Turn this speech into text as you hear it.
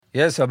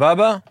יש,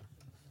 סבבה?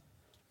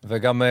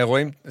 וגם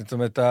רואים, זאת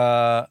אומרת,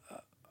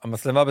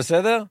 המצלמה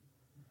בסדר?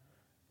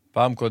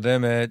 פעם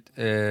קודמת,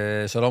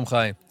 שלום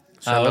חיים.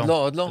 שלום.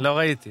 עוד לא? לא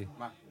ראיתי.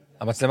 מה?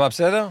 המצלמה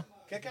בסדר?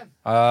 כן,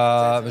 כן.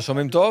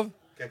 ושומעים טוב?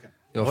 כן, כן.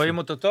 יופי. רואים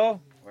אותו טוב?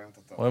 רואים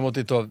אותו טוב. רואים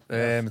אותי טוב,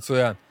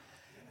 מצוין.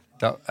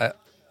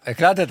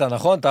 הקלטת,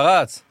 נכון? אתה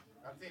רץ?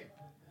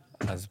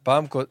 אז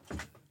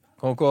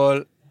קודם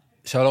כל,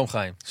 שלום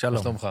חיים. שלום.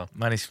 מה שלומך?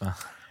 מה נשמע?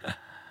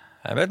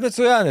 האמת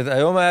מצוין,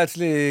 היום היה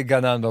אצלי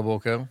גנן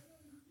בבוקר.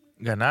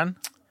 גנן?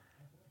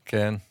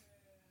 כן.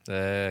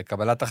 זה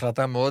קבלת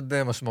החלטה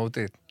מאוד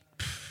משמעותית.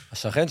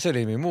 השכן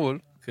שלי ממול,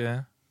 כן.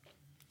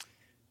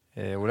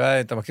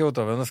 אולי אתה מכיר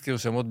אותו, אבל לא נזכיר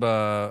שמות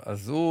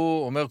אז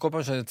הוא אומר, כל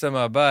פעם שאני יוצא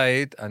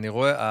מהבית, אני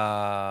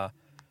רואה,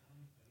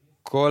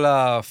 כל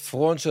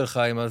הפרונט שלך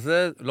עם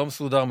הזה לא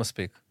מסודר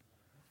מספיק.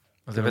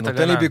 אז הוא הבאת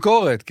נותן לי גנן.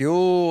 ביקורת, כי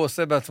הוא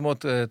עושה בעצמו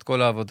את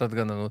כל העבודת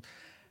גננות.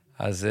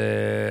 אז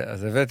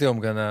הבאתי יום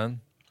גנן,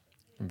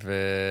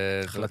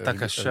 החלטה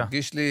קשה.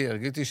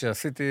 הרגישתי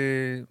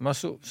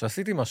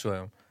שעשיתי משהו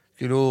היום.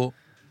 כאילו,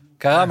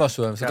 קרה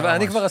משהו היום. זאת אומרת,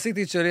 אני כבר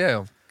עשיתי את שלי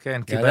היום.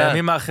 כן, כי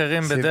בימים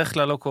האחרים בדרך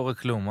כלל לא קורה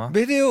כלום, אה?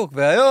 בדיוק,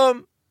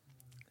 והיום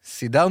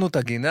סידרנו את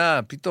הגינה,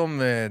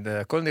 פתאום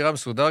הכל נראה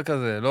מסודר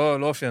כזה,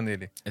 לא אופייני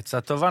לי.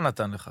 עצה טובה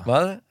נתן לך.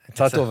 מה זה?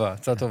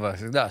 עצה טובה.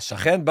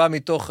 השכן בא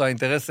מתוך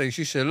האינטרס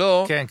האישי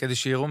שלו, כן, כדי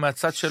שיראו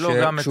מהצד שלו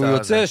גם את כשהוא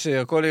יוצא,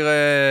 שהכל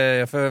יראה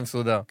יפה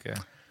ומסודר. כן.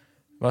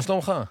 מה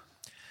שלומך?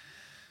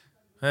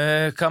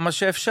 כמה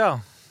שאפשר.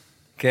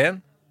 כן?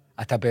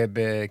 אתה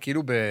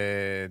כאילו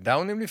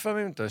בדאונים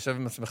לפעמים? אתה יושב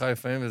עם עצמך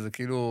לפעמים וזה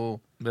כאילו...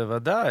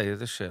 בוודאי,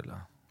 איזה שאלה.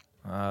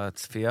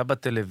 הצפייה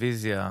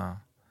בטלוויזיה,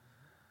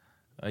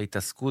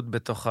 ההתעסקות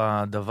בתוך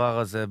הדבר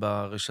הזה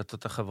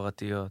ברשתות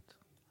החברתיות.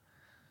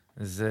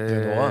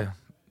 זה נורא.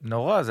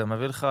 נורא, זה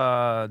מביא לך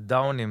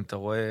דאונים, אתה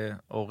רואה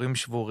הורים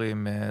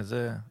שבורים,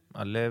 זה,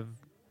 הלב.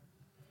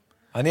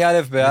 אני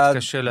א' בעד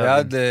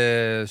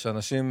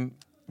שאנשים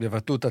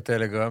יבטאו את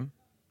הטלגרם,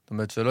 זאת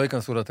אומרת שלא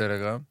ייכנסו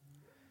לטלגרם.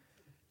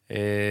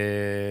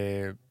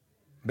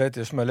 ב'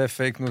 יש מלא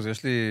פייק ניוז,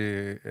 יש לי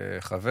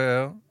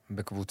חבר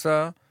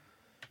בקבוצה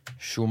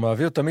שהוא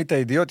מעביר תמיד את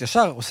הידיעות,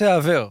 ישר עושה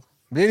עבר,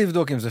 בלי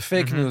לבדוק אם זה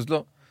פייק ניוז,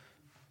 לא.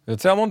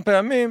 יוצא המון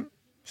פעמים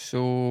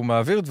שהוא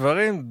מעביר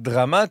דברים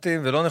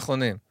דרמטיים ולא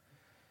נכונים.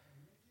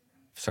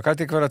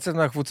 שקלתי כבר לצאת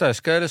מהקבוצה, יש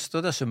כאלה שאתה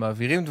יודע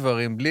שמעבירים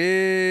דברים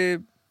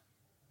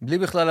בלי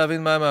בכלל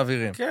להבין מה הם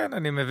מעבירים. כן,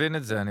 אני מבין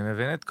את זה, אני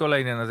מבין את כל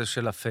העניין הזה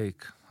של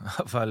הפייק,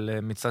 אבל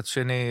מצד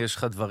שני יש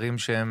לך דברים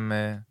שהם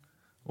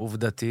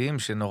עובדתיים,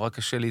 שנורא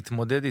קשה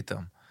להתמודד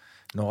איתם.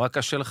 נורא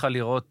קשה לך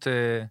לראות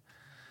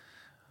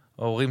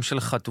הורים של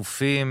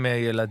חטופים,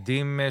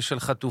 ילדים של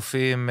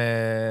חטופים,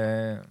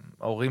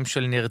 הורים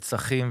של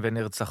נרצחים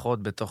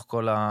ונרצחות בתוך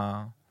כל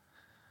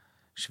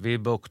השביעי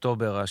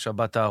באוקטובר,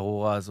 השבת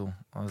הארורה הזו.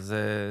 אז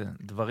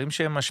דברים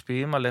שהם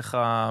משפיעים עליך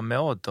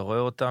מאוד, אתה רואה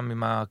אותם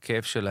עם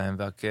הכאב שלהם,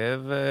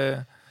 והכאב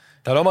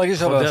אתה לא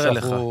מרגיש אבל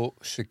אליך.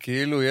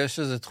 שכאילו יש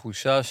איזו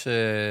תחושה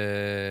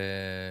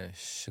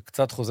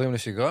שקצת חוזרים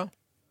לשגרה?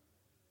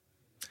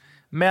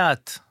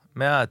 מעט.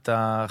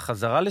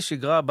 החזרה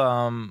לשגרה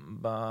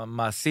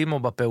במעשים או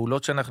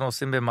בפעולות שאנחנו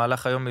עושים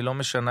במהלך היום היא לא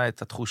משנה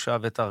את התחושה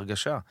ואת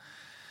ההרגשה.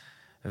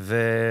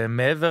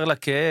 ומעבר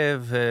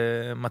לכאב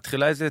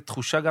מתחילה איזו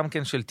תחושה גם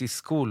כן של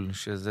תסכול,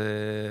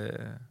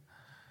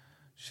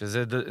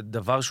 שזה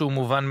דבר שהוא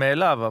מובן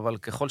מאליו, אבל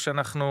ככל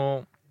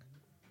שאנחנו,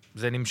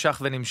 זה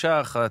נמשך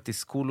ונמשך,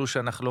 התסכול הוא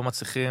שאנחנו לא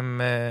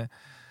מצליחים,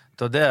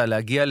 אתה יודע,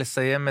 להגיע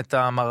לסיים את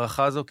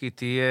המערכה הזו, כי היא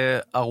תהיה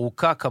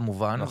ארוכה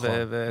כמובן. נכון,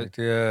 היא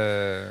תהיה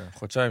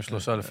חודשיים,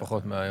 3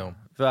 לפחות מהיום.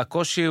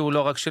 והקושי הוא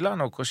לא רק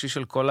שלנו, הקושי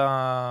של כל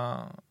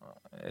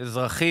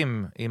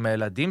האזרחים עם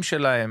הילדים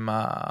שלהם,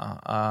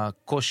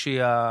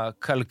 הקושי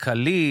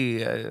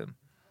הכלכלי,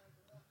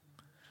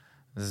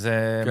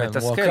 זה כן,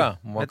 מתסכל.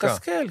 מועקה.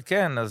 מתסכל,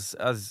 כן.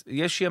 אז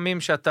יש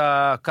ימים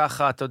שאתה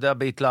ככה, אתה יודע,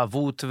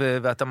 בהתלהבות,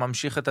 ואתה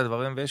ממשיך את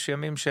הדברים, ויש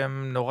ימים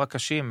שהם נורא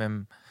קשים,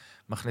 הם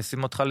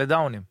מכניסים אותך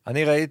לדאונים.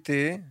 אני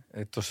ראיתי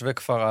את תושבי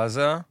כפר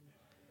עזה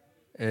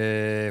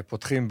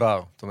פותחים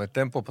בר. זאת אומרת,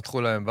 טמפו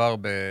פתחו להם בר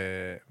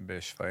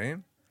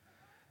בשפעים.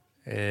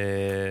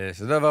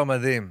 שזה דבר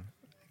מדהים.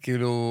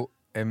 כאילו,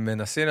 הם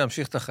מנסים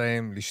להמשיך את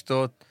החיים,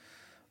 לשתות.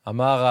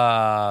 אמר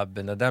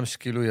הבן אדם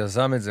שכאילו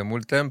יזם את זה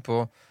מול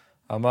טמפו,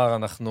 אמר,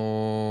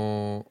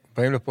 אנחנו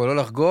באים לפה לא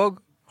לחגוג,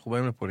 אנחנו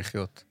באים לפה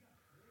לחיות.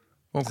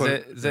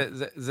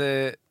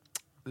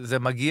 זה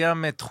מגיע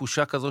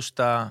מתחושה כזו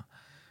שאתה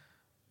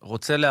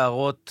רוצה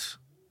להראות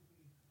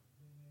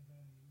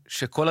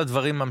שכל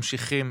הדברים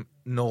ממשיכים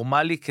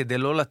נורמלי, כדי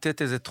לא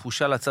לתת איזו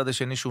תחושה לצד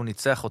השני שהוא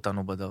ניצח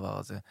אותנו בדבר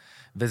הזה.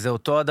 וזה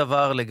אותו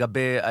הדבר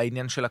לגבי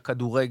העניין של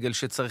הכדורגל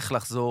שצריך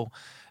לחזור,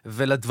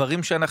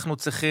 ולדברים שאנחנו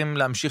צריכים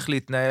להמשיך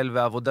להתנהל,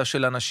 והעבודה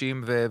של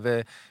אנשים,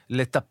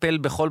 ולטפל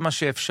בכל מה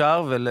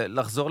שאפשר,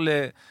 ולחזור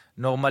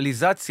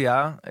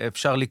לנורמליזציה,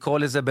 אפשר לקרוא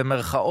לזה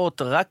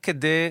במרכאות, רק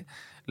כדי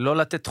לא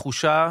לתת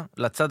תחושה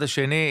לצד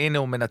השני, הנה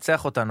הוא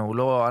מנצח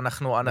אותנו,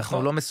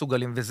 אנחנו לא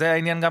מסוגלים, וזה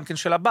העניין גם כן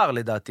של הבר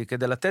לדעתי,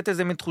 כדי לתת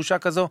איזה מין תחושה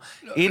כזו,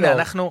 הנה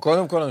אנחנו...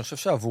 קודם כל אני חושב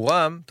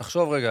שעבורם,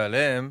 תחשוב רגע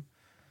עליהם,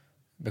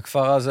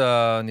 בכפר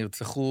עזה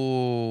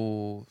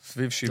נרצחו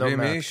סביב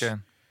 70 איש,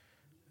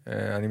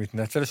 אני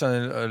מתנצל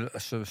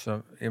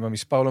אם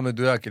המספר לא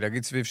מדויק, כי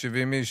להגיד סביב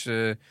 70 איש,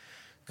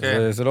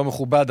 זה לא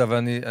מכובד, אבל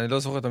אני לא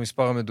זוכר את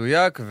המספר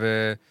המדויק,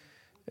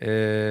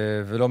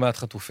 ולא מעט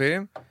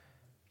חטופים,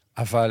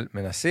 אבל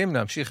מנסים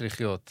להמשיך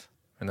לחיות.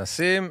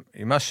 מנסים,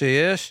 עם מה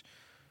שיש,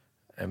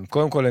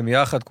 קודם כל הם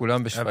יחד,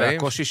 כולם בשפעים.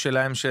 והקושי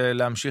שלהם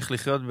להמשיך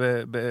לחיות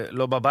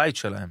לא בבית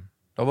שלהם.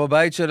 לא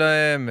בבית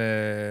שלהם,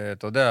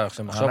 אתה יודע,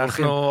 עכשיו הולכים...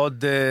 אנחנו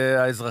עוד,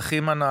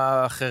 האזרחים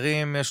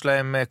האחרים, יש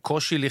להם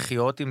קושי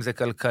לחיות, אם זה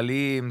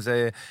כלכלי, אם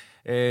זה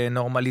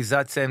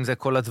נורמליזציה, אם זה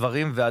כל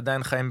הדברים,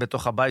 ועדיין חיים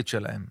בתוך הבית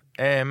שלהם.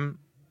 הם,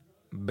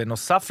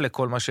 בנוסף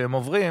לכל מה שהם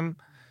עוברים,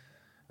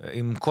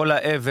 עם כל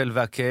האבל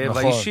והכאב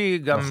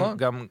האישי,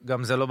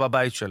 גם זה לא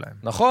בבית שלהם.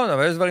 נכון,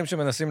 אבל יש דברים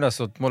שמנסים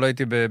לעשות. אתמול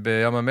הייתי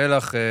בים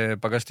המלח,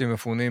 פגשתי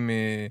מפונים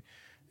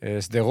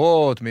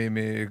מסדרות,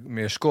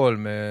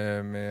 מאשכול,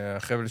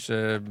 מהחבל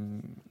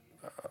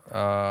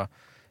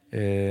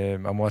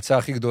המועצה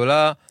הכי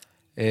גדולה,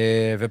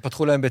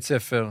 ופתחו להם בית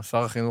ספר,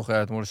 שר החינוך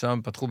היה אתמול שם,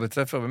 פתחו בית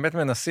ספר, באמת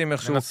מנסים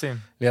איכשהו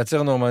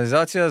לייצר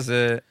נורמליזציה,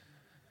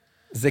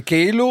 זה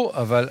כאילו,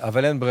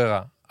 אבל אין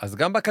ברירה. אז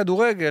גם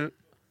בכדורגל,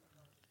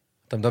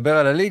 אתה מדבר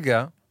על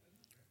הליגה,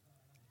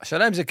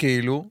 השאלה אם זה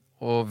כאילו,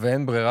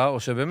 ואין ברירה, או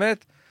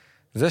שבאמת,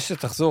 זה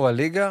שתחזור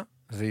הליגה,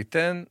 זה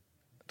ייתן,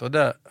 אתה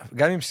יודע,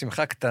 גם עם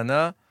שמחה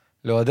קטנה,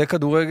 לאוהדי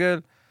כדורגל,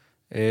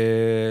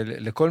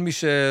 לכל מי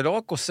שלא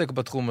רק עוסק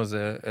בתחום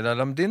הזה, אלא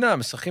למדינה,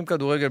 משחקים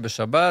כדורגל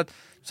בשבת,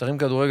 משחקים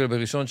כדורגל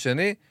בראשון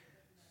שני,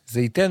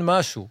 זה ייתן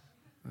משהו.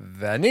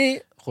 ואני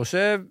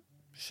חושב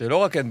שלא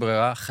רק אין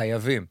ברירה,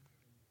 חייבים.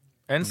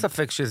 אין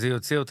ספק שזה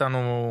יוציא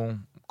אותנו...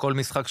 כל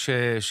משחק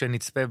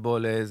שנצפה בו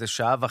לאיזה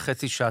שעה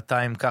וחצי,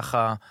 שעתיים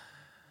ככה,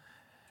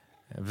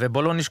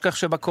 ובוא לא נשכח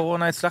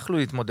שבקורונה הצלחנו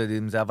להתמודד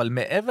עם זה, אבל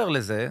מעבר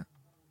לזה,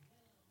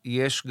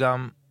 יש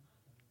גם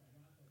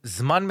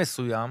זמן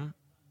מסוים,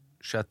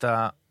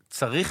 שאתה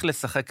צריך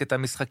לשחק את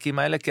המשחקים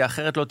האלה, כי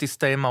אחרת לא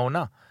תסתיים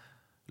העונה.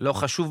 לא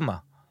חשוב מה.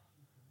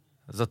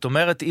 זאת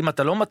אומרת, אם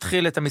אתה לא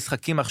מתחיל את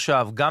המשחקים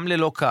עכשיו, גם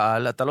ללא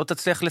קהל, אתה לא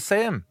תצליח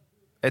לסיים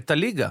את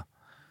הליגה.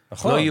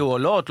 נכון. לא יהיו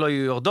עולות, לא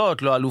יהיו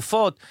יורדות, לא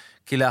אלופות,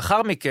 כי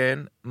לאחר מכן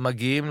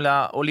מגיעים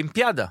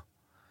לאולימפיאדה.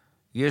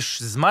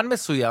 יש זמן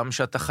מסוים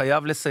שאתה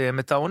חייב לסיים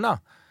את העונה.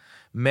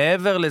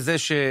 מעבר לזה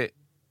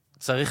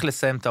שצריך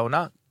לסיים את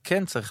העונה,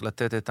 כן צריך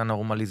לתת את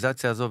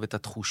הנורמליזציה הזו ואת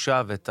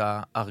התחושה ואת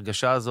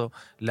ההרגשה הזו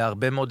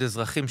להרבה מאוד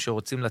אזרחים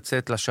שרוצים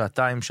לצאת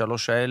לשעתיים,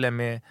 3 האלה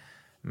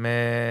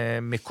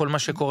מכל מה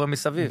שקורה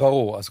מסביב.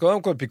 ברור. אז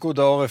קודם כל פיקוד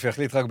העורף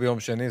יחליט רק ביום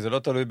שני, זה לא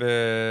תלוי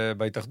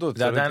בהתאחדות.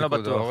 זה עדיין לא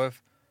בטוח.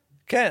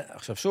 כן,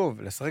 עכשיו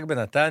שוב, לשחק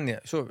בנתניה,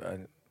 שוב,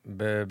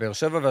 בבאר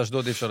שבע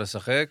ואשדוד אי אפשר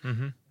לשחק,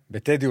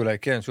 בטדי אולי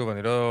כן, שוב,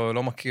 אני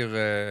לא מכיר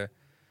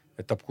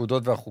את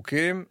הפקודות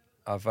והחוקים,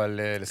 אבל...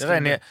 תראה,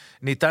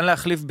 ניתן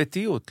להחליף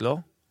ביתיות, לא?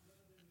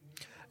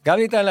 גם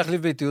ניתן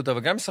להחליף ביתיות, אבל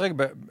גם לשחק,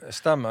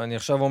 סתם, אני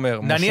עכשיו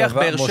אומר,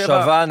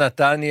 מושבה,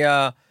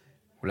 נתניה,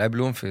 אולי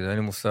בלומפילד, אין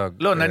לי מושג.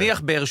 לא,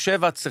 נניח באר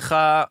שבע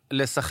צריכה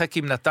לשחק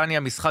עם נתניה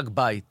משחק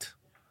בית.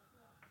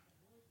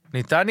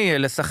 ניתן יהיה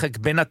לשחק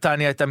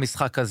בנתניה את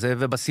המשחק הזה,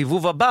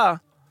 ובסיבוב הבא...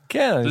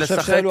 כן, אני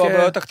חושב שאלו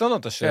הבעיות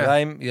הקטנות. השאלה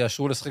אם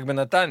יאשרו לשחק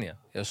בנתניה,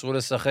 יאשרו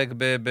לשחק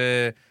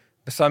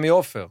בסמי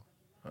עופר.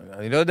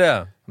 אני לא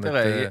יודע.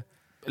 תראה,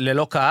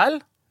 ללא קהל?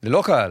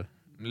 ללא קהל.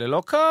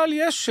 ללא קהל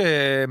יש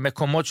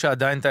מקומות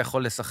שעדיין אתה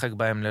יכול לשחק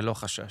בהם ללא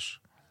חשש.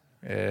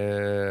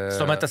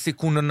 זאת אומרת,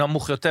 הסיכון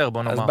נמוך יותר,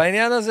 בוא נאמר. אז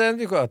בעניין הזה אין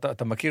ויכוח.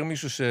 אתה מכיר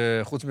מישהו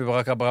שחוץ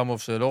מברק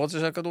אברמוב שלא רוצה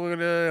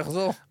שהכדורגל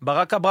יחזור?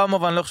 ברק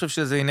אברמוב, אני לא חושב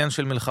שזה עניין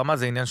של מלחמה,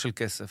 זה עניין של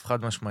כסף,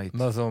 חד משמעית.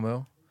 מה זה אומר?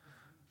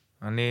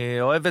 אני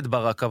אוהב את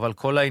ברק, אבל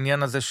כל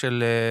העניין הזה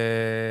של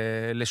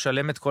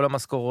לשלם את כל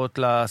המשכורות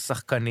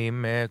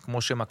לשחקנים,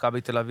 כמו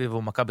שמכבי תל אביב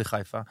או מכבי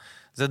חיפה,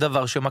 זה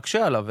דבר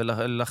שמקשה עליו,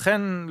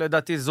 ולכן,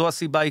 לדעתי, זו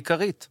הסיבה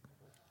העיקרית.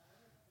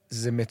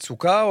 זה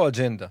מצוקה או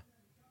אג'נדה?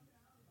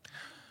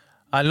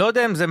 אני לא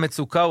יודע אם זה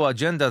מצוקה או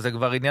אג'נדה, זה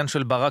כבר עניין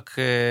של ברק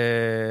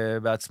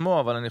בעצמו,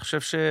 אבל אני חושב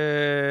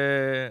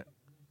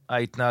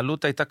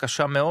שההתנהלות הייתה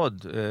קשה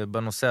מאוד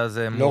בנושא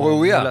הזה. לא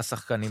ראויה. מול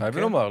השחקנים.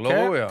 חייבים לומר, לא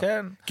ראויה.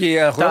 כן.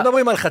 כי אנחנו לא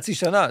מדברים על חצי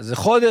שנה, זה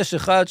חודש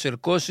אחד של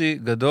קושי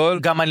גדול.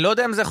 גם אני לא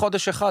יודע אם זה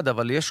חודש אחד,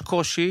 אבל יש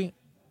קושי,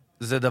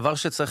 זה דבר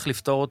שצריך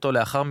לפתור אותו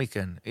לאחר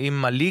מכן.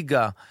 אם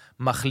הליגה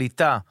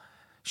מחליטה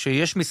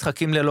שיש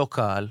משחקים ללא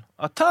קהל,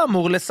 אתה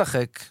אמור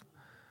לשחק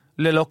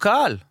ללא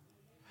קהל.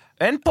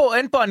 אין פה,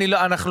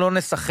 אנחנו לא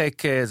נשחק,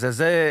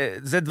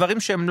 זה דברים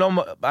שהם לא,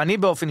 אני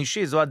באופן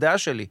אישי, זו הדעה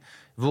שלי,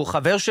 והוא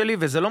חבר שלי,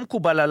 וזה לא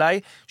מקובל עליי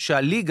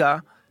שהליגה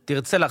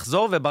תרצה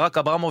לחזור, וברק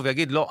אברמוב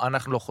יגיד, לא,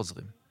 אנחנו לא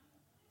חוזרים.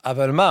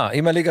 אבל מה,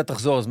 אם הליגה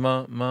תחזור, אז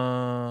מה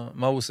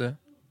הוא עושה?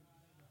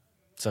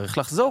 צריך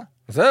לחזור.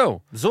 זהו.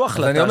 זו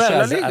החלטה של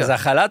הליגה. אז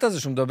החלט הזה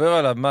שהוא מדבר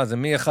עליו, מה, זה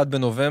מ-1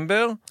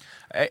 בנובמבר?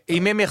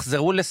 אם הם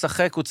יחזרו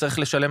לשחק, הוא צריך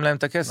לשלם להם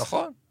את הכסף.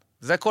 נכון.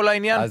 זה כל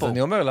העניין פה. אז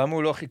אני אומר, למה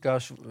הוא לא חיכה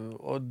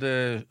עוד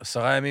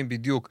 10 ימים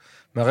בדיוק,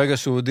 מהרגע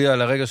שהוא הודיע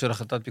לרגע של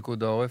החלטת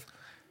פיקוד העורף?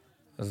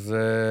 אז...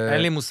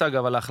 אין לי מושג,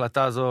 אבל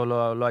ההחלטה הזו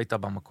לא הייתה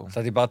במקום.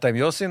 אתה דיברת עם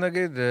יוסי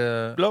נגיד?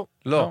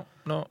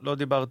 לא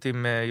דיברתי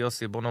עם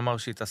יוסי. בוא נאמר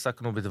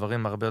שהתעסקנו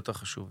בדברים הרבה יותר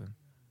חשובים.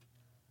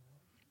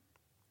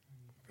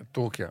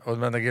 טורקיה, עוד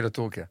מעט נגיד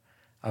לטורקיה.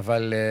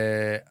 אבל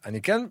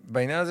אני כן,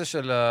 בעניין הזה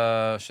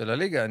של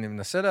הליגה, אני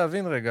מנסה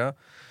להבין רגע,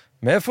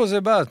 מאיפה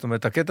זה בא? זאת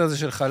אומרת, הקטע הזה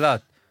של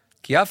חל"ת.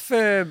 כי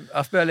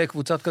אף בעלי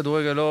קבוצת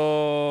כדורגל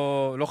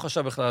לא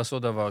חשב בכלל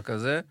לעשות דבר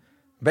כזה,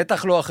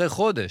 בטח לא אחרי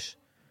חודש.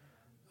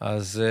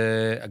 אז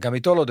גם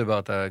איתו לא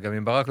דיברת, גם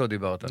עם ברק לא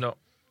דיברת.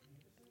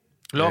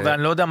 לא,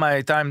 ואני לא יודע מה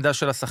הייתה העמדה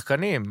של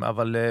השחקנים,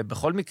 אבל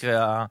בכל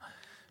מקרה,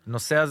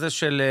 הנושא הזה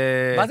של...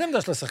 מה זה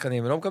העמדה של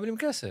השחקנים? הם לא מקבלים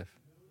כסף.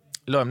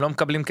 לא, הם לא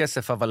מקבלים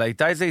כסף, אבל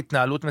הייתה איזו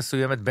התנהלות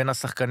מסוימת בין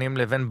השחקנים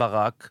לבין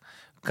ברק,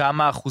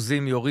 כמה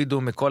אחוזים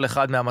יורידו מכל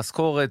אחד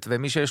מהמשכורת,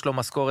 ומי שיש לו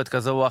משכורת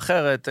כזו או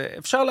אחרת,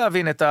 אפשר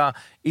להבין את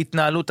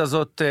ההתנהלות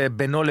הזאת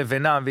בינו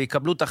לבינם,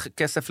 ויקבלו את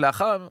הכסף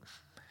לאחר.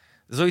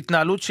 זו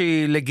התנהלות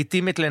שהיא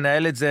לגיטימית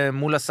לנהל את זה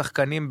מול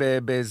השחקנים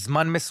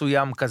בזמן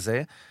מסוים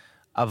כזה,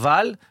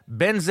 אבל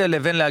בין זה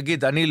לבין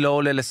להגיד, אני לא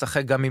עולה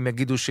לשחק גם אם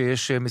יגידו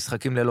שיש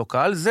משחקים ללא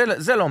קהל,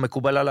 זה לא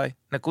מקובל עליי,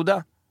 נקודה.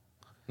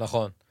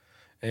 נכון.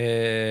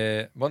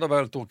 בוא נדבר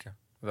על טורקיה,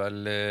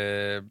 ועל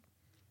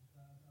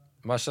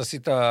מה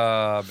שעשית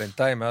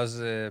בינתיים,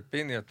 מאז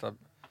פיני,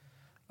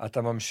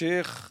 אתה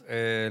ממשיך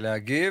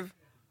להגיב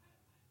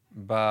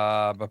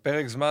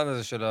בפרק זמן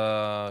הזה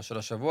של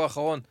השבוע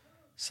האחרון,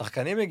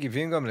 שחקנים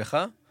מגיבים גם לך?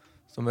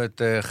 זאת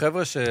אומרת,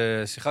 חבר'ה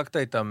ששיחקת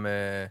איתם,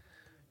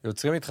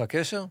 יוצרים איתך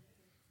קשר?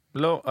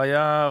 לא,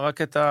 היה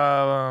רק את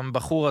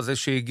הבחור הזה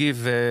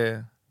שהגיב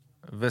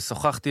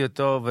ושוחחתי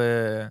אותו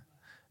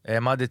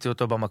העמדתי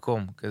אותו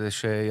במקום כדי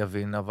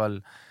שיבין, אבל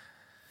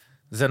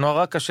זה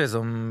נורא קשה,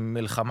 זו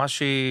מלחמה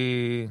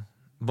שהיא,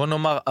 בוא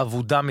נאמר,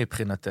 עבודה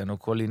מבחינתנו,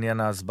 כל עניין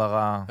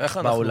ההסברה בעולם. איך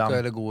אנחנו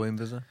כאלה גרועים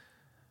בזה?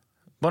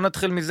 בוא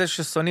נתחיל מזה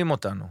ששונאים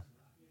אותנו,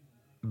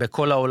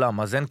 בכל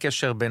העולם, אז אין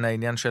קשר בין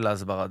העניין של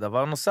ההסברה.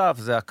 דבר נוסף,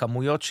 זה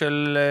הכמויות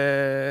של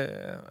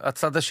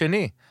הצד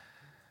השני.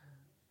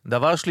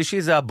 דבר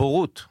שלישי זה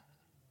הבורות,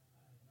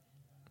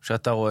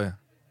 שאתה רואה.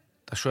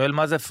 אתה שואל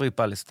מה זה פרי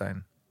פלסטיין?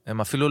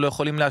 הם אפילו לא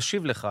יכולים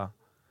להשיב לך.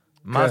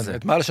 מה זה?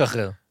 את מה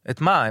לשחרר?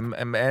 את מה?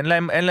 אין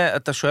להם,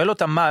 אתה שואל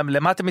אותם,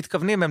 למה אתם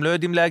מתכוונים? הם לא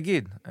יודעים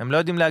להגיד. הם לא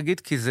יודעים להגיד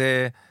כי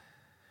זה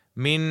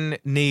מין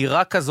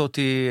נהירה כזאת,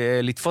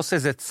 לתפוס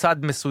איזה צד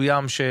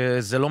מסוים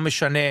שזה לא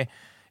משנה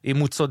אם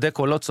הוא צודק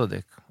או לא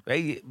צודק.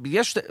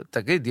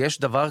 תגיד, יש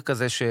דבר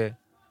כזה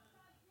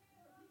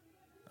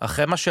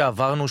אחרי מה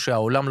שעברנו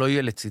שהעולם לא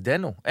יהיה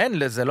לצידנו?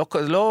 אין,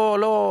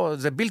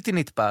 זה בלתי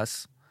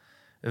נתפס.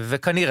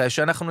 וכנראה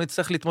שאנחנו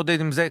נצטרך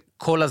להתמודד עם זה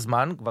כל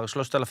הזמן, כבר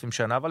 3,000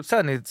 שנה, אבל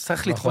בסדר,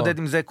 נצטרך להתמודד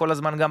עם זה כל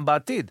הזמן גם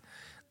בעתיד.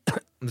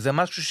 זה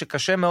משהו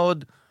שקשה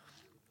מאוד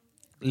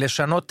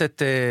לשנות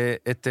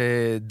את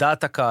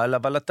דעת הקהל,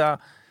 אבל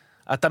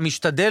אתה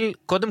משתדל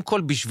קודם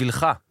כל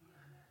בשבילך,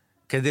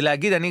 כדי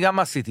להגיד, אני גם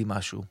עשיתי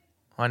משהו.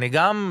 אני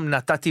גם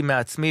נתתי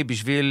מעצמי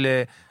בשביל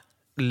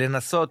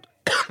לנסות,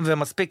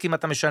 ומספיק אם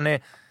אתה משנה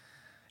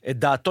את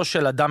דעתו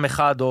של אדם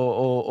אחד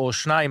או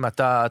שניים,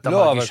 אתה מרגיש הכי טוב.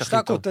 לא, אבל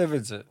כשאתה כותב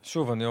את זה,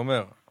 שוב, אני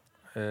אומר,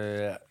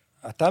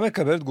 אתה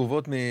מקבל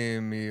תגובות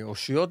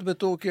מאושיות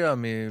בטורקיה?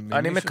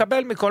 אני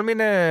מקבל מכל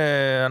מיני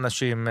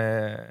אנשים.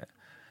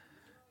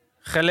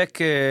 חלק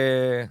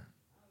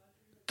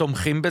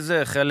תומכים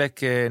בזה,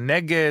 חלק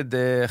נגד,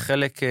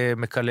 חלק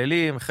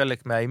מקללים,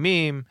 חלק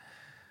מאיימים.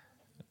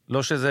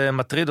 לא שזה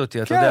מטריד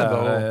אותי, אתה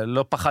יודע.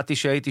 לא פחדתי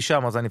שהייתי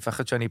שם, אז אני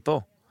מפחד שאני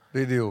פה.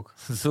 בדיוק.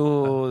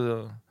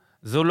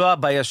 זו לא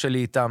הבעיה שלי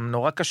איתם,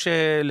 נורא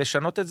קשה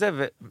לשנות את זה,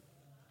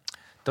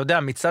 ואתה יודע,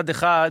 מצד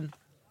אחד,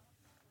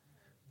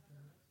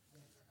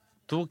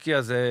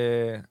 טורקיה זה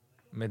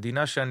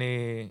מדינה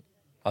שאני...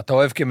 אתה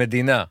אוהב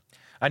כמדינה.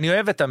 אני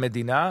אוהב את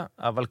המדינה,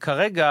 אבל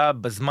כרגע,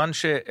 בזמן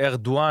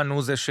שארדואן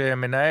הוא זה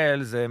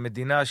שמנהל, זה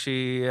מדינה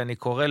שאני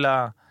קורא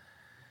לה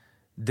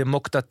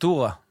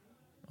דמוקטטורה.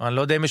 אני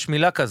לא יודע אם יש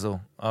מילה כזו,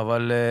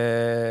 אבל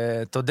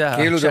אתה יודע,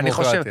 כאילו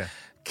דמוקרטיה.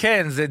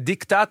 כן, זה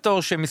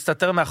דיקטטור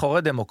שמסתתר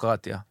מאחורי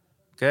דמוקרטיה.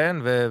 כן?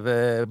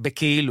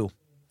 ובכאילו.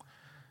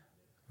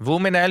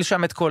 והוא מנהל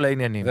שם את כל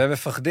העניינים. והם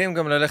מפחדים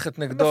גם ללכת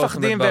נגדו.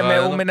 מפחדים,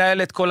 והוא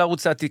מנהל את כל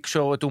ערוץ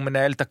התקשורת, הוא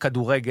מנהל את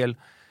הכדורגל.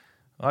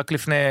 רק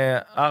לפני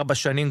 4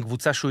 שנים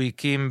קבוצה שהוא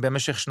הקים,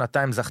 במשך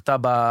 2 זכתה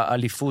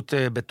באליפות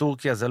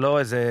בטורקיה, זה לא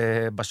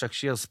איזה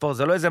בשקשיר ספורט,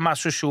 זה לא איזה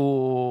משהו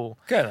שהוא...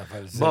 כן,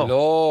 אבל זה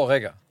לא...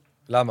 רגע,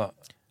 למה?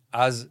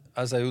 אז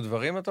היו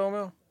דברים, אתה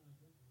אומר?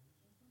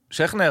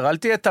 שכנר, אל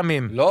תהיה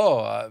תמים.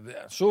 לא,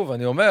 שוב,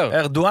 אני אומר.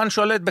 ארדואן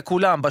שולט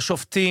בכולם,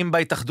 בשופטים,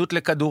 בהתאחדות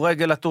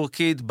לכדורגל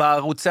הטורקית,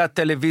 בערוצי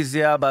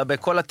הטלוויזיה,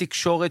 בכל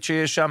התקשורת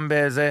שיש שם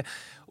בזה.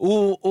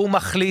 הוא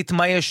מחליט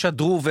מה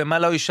ישדרו ומה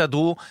לא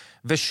ישדרו,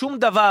 ושום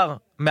דבר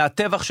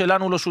מהטבח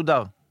שלנו לא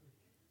שודר.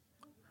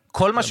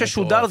 כל מה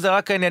ששודר זה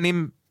רק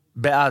העניינים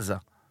בעזה.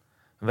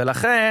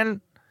 ולכן,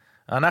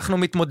 אנחנו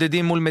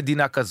מתמודדים מול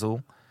מדינה כזו,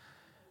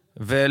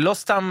 ולא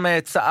סתם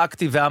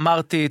צעקתי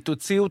ואמרתי,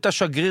 תוציאו את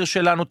השגריר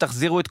שלנו,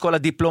 תחזירו את כל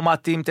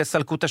הדיפלומטים,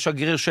 תסלקו את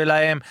השגריר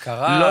שלהם,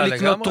 לא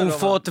לקנות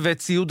תרופות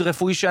וציוד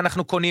רפואי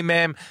שאנחנו קונים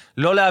מהם,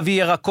 לא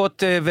להביא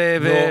ירקות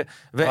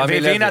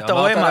והנה אתה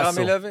רואה מה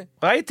עשו.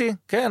 ראיתי,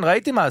 כן,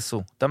 ראיתי מה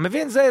עשו. אתה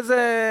מבין?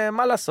 זה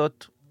מה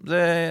לעשות.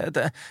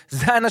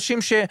 זה האנשים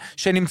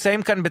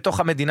שנמצאים כאן בתוך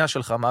המדינה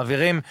שלך,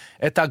 מעבירים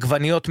את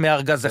העגבניות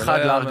מארגז אחד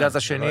לארגז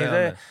השני.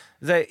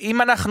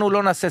 אם אנחנו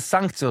לא נעשה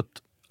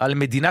סנקציות על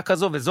מדינה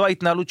כזו, וזו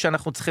ההתנהלות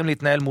שאנחנו צריכים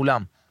להתנהל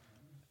מולם.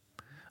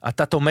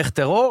 אתה תומך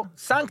טרור?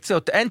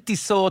 סנקציות, אין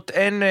טיסות,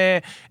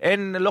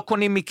 לא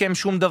קונים מכם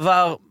שום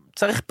דבר,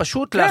 צריך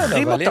פשוט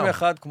להחרים אותם. אבל אם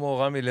אחד כמו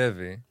רמי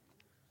לוי,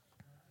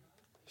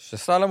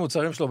 שסל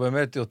המוצרים שלו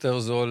באמת יותר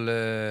זול,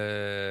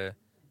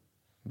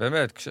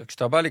 באמת,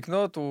 כשאתה בא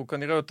לקנות, הוא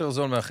כנראה יותר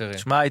זול מאחרים.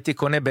 שמה, הייתי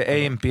קונה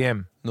ב-AMPM.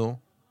 נו.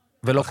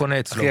 ולא קונה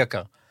אצלו. הכי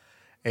יקר.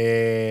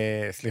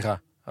 סליחה.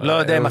 לא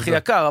יודע אם הכי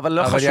יקר, אבל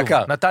לא חשוב.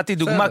 נתתי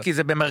דוגמה כי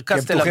זה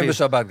במרכז תל אביב. הם פתוחים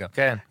בשבת גם.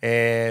 כן.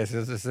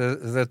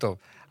 זה טוב.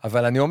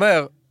 אבל אני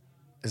אומר,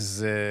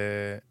 זה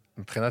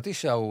מבחינתי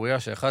שהאוריה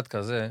שאחד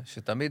כזה,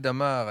 שתמיד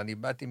אמר, אני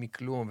באתי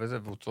מכלום וזה,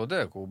 והוא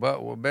צודק,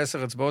 הוא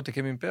בעשר אצבעות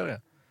הקים אימפריה.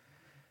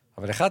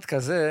 אבל אחד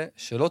כזה,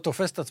 שלא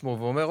תופס את עצמו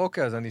ואומר,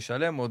 אוקיי, אז אני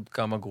אשלם עוד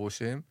כמה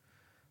גרושים,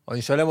 או אני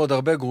אשלם עוד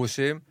הרבה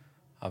גרושים,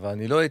 אבל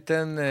אני לא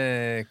אתן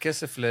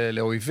כסף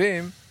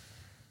לאויבים,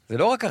 זה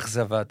לא רק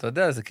אכזבה, אתה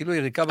יודע, זה כאילו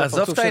יריקה בפרצוף של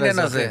האזרחים. עזוב את העניין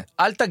הזה,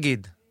 אל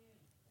תגיד.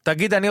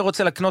 תגיד, אני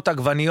רוצה לקנות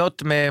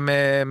עגבניות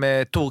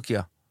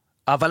מטורקיה.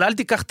 אבל אל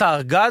תיקח את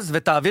הארגז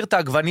ותעביר את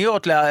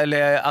העגבניות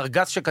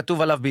לארגז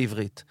שכתוב עליו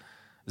בעברית.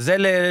 זה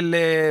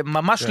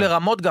ממש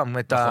לרמות גם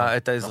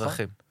את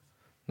האזרחים.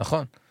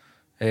 נכון.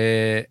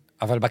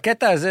 אבל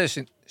בקטע הזה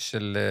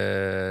של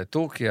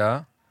טורקיה,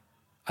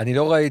 אני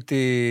לא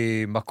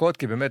ראיתי מכות,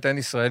 כי באמת אין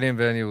ישראלים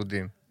ואין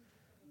יהודים.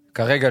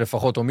 כרגע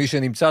לפחות, או מי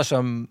שנמצא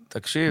שם...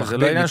 תקשיב, זה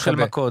לא עניין של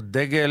מכות.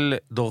 דגל,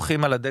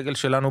 דורחים על הדגל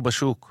שלנו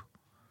בשוק.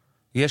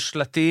 יש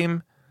שלטים,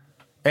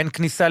 אין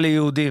כניסה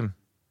ליהודים.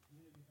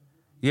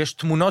 יש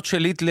תמונות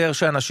של היטלר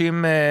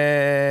שאנשים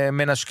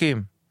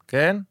מנשקים,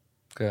 כן?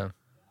 כן.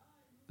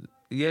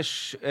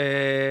 יש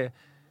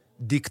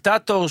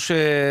דיקטטור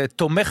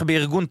שתומך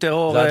בארגון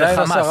טרור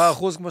חמאס. זה עדיין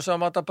 10%, כמו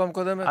שאמרת פעם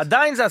קודמת?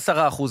 עדיין זה 10%,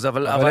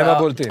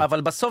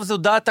 אבל בסוף זו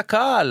דעת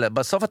הקהל.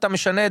 בסוף אתה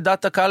משנה את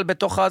דעת הקהל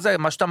בתוך הזה.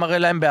 מה שאתה מראה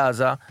להם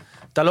בעזה,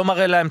 אתה לא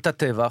מראה להם את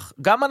הטבח.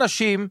 גם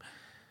אנשים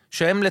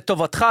שהם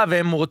לטובתך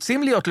והם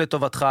רוצים להיות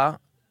לטובתך,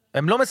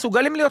 הם לא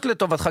מסוגלים להיות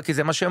לטובתך, כי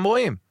זה מה שהם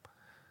רואים.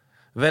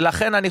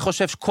 ולכן אני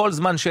חושב שכל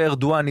זמן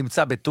שארדואן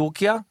נמצא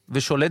בטורקיה,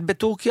 ושולט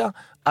בטורקיה,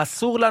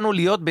 אסור לנו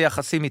להיות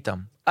ביחסים איתם.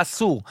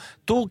 אסור.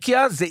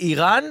 טורקיה זה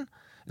איראן,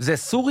 זה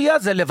סוריה,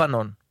 זה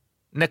לבנון.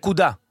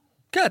 נקודה.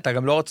 כן, אתה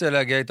גם לא רוצה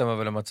להגיע איתם,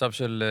 אבל למצב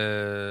של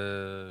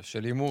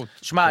אימות.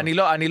 שמע,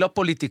 אני לא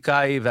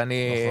פוליטיקאי,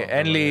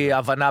 ואין לי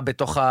הבנה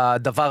בתוך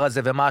הדבר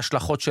הזה, ומה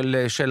ההשלכות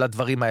של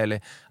הדברים האלה.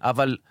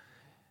 אבל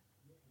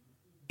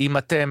אם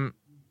אתם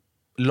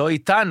לא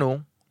איתנו,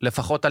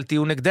 לפחות אל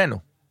תהיו נגדנו.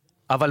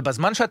 אבל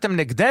בזמן שאתם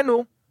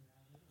נגדנו,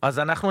 אז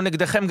אנחנו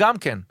נגדכם גם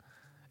כן.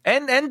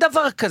 אין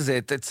דבר כזה,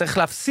 צריך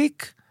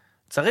להפסיק,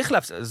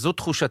 זו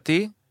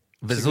תחושתי,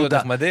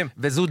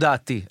 וזו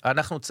דעתי.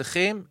 אנחנו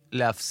צריכים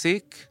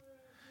להפסיק,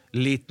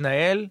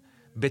 להתנהל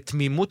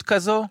בתמימות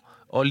כזו,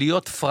 או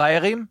להיות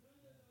פריירים,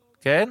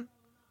 כן?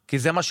 כי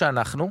זה מה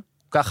שאנחנו,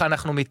 ככה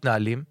אנחנו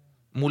מתנהלים,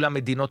 מול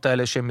המדינות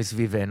האלה שהן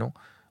מסביבנו.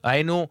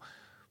 היינו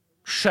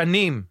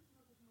שנים,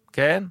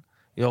 כן?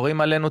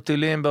 יורים עלינו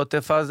טילים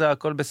בעוטף עזה,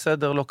 הכל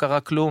בסדר, לא קרה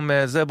כלום,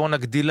 זה בוא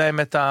נגדיל להם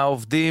את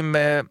העובדים,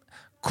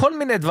 כל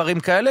מיני דברים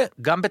כאלה,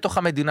 גם בתוך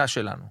המדינה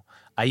שלנו.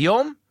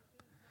 היום,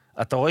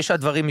 אתה רואה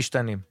שהדברים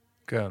משתנים.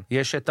 כן.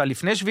 יש את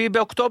הלפני 7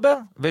 באוקטובר,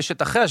 ויש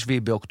את אחרי 7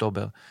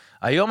 באוקטובר.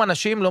 היום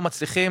אנשים לא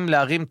מצליחים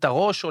להרים את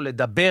הראש, או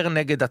לדבר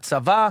נגד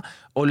הצבא,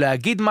 או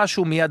להגיד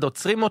משהו, מיד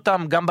עוצרים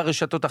אותם, גם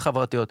ברשתות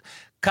החברתיות.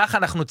 כך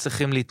אנחנו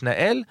צריכים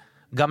להתנהל,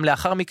 גם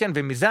לאחר מכן,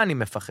 ומזה אני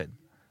מפחד.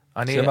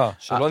 שמה?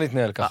 שלא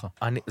נתנהל ככה.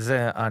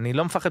 אני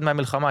לא מפחד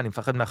מהמלחמה, אני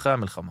מפחד מאחרי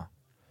המלחמה.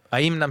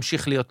 האם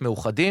נמשיך להיות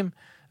מאוחדים?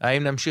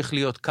 האם נמשיך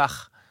להיות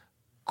כך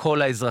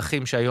כל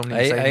האזרחים שהיום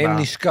נמצאים בה? האם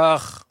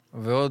נשכח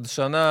ועוד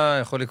שנה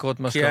יכול לקרות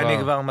מה שקרה? כי אני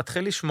כבר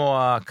מתחיל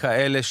לשמוע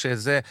כאלה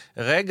שזה,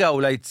 רגע,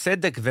 אולי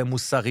צדק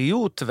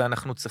ומוסריות,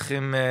 ואנחנו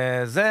צריכים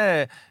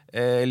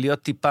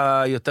להיות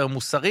טיפה יותר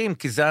מוסריים,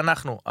 כי זה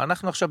אנחנו.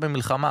 אנחנו עכשיו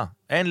במלחמה.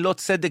 אין לא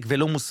צדק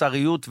ולא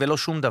מוסריות ולא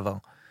שום דבר.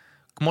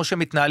 כמו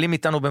שמתנהלים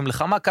איתנו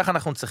במלחמה, כך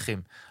אנחנו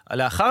צריכים.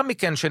 לאחר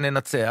מכן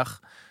שננצח,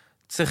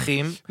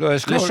 צריכים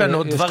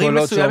לשנות דברים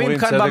מסוימים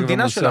כאן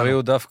במדינה שלנו.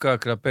 ומוסריות דווקא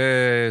כלפי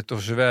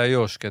תושבי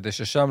איו"ש, כדי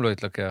ששם לא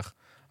יתלקח.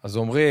 אז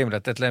אומרים,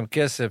 לתת להם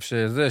כסף,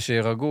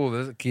 שירגעו,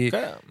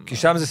 כי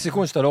שם זה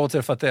סיכון שאתה לא רוצה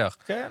לפתח.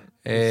 כן,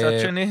 מצד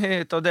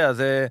שני, אתה יודע,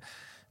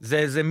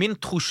 זה מין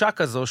תחושה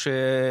כזו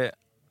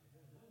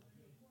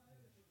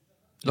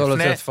לא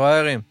לצאת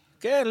פריירים.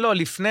 כן, לא,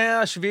 לפני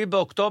השביעי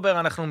באוקטובר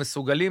אנחנו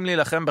מסוגלים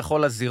להילחם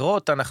בכל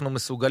הזירות, אנחנו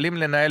מסוגלים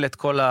לנהל את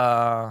כל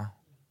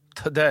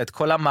אתה יודע, את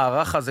כל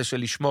המערך הזה של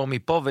לשמור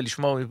מפה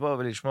ולשמור מפה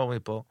ולשמור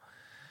מפה.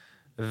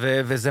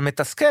 וזה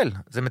מתסכל,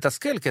 זה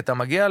מתסכל, כי אתה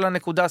מגיע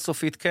לנקודה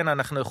הסופית, כן,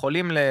 אנחנו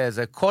יכולים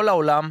כל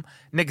העולם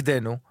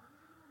נגדנו.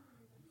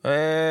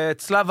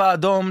 צלב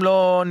האדום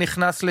לא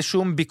נכנס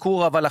לשום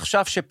ביקור, אבל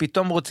עכשיו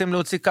שפתאום רוצים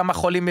להוציא כמה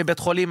חולים מבית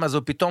חולים, אז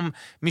הוא פתאום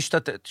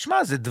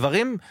תשמע, זה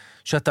דברים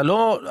שאתה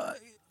לא,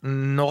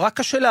 נורא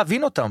קשה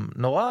להבין אותם,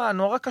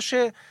 נורא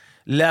קשה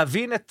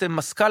להבין את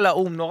משכל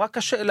האום, נורא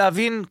קשה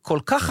להבין כל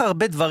כך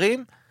הרבה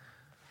דברים,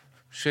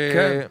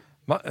 כן.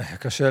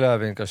 קשה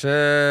להבין,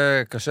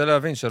 קשה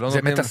להבין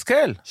זה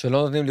מתסכל.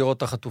 שלא נותנים לראות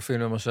את החטופים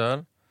למשל,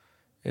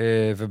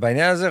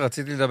 ובעניין הזה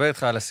רציתי לדבר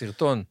איתך על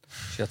הסרטון,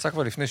 שיצא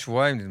כבר לפני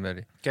שבועיים נדמה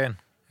לי. כן,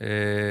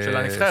 של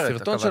הנבחרת.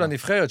 סרטון של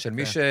הנבחרת, של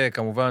מי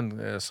שכמובן,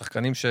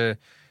 שחקנים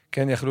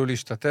שכן יכלו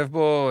להשתתף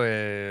בו,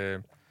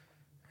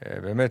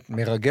 באמת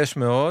מרגש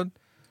מאוד,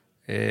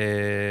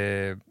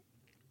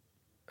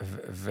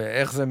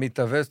 ואיך זה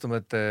מתהווה, זאת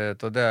אומרת,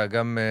 אתה יודע,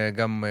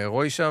 גם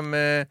רוי שם,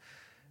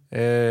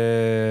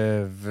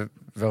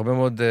 והרבה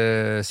מאוד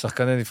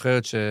שחקני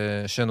נבחרת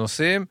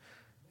שנוסעים.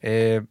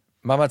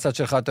 מה מהצד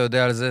שלך אתה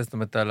יודע על זה? זאת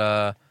אומרת, על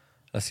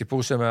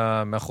הסיפור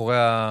שמאחורי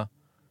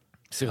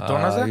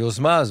הסרטון הזה?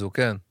 היוזמה הזו,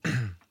 כן.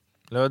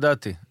 לא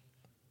ידעתי.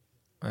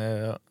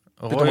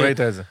 פתאום ראית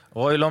את זה.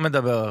 רוי לא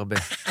מדבר הרבה.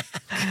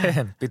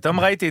 כן, פתאום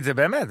ראיתי את זה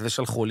באמת,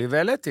 ושלחו לי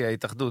והעליתי,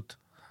 ההתאחדות.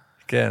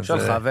 כן.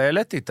 שלחה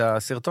והעליתי את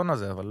הסרטון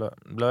הזה, אבל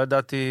לא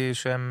ידעתי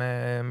שהם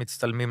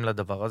מצטלמים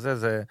לדבר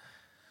הזה,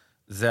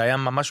 זה היה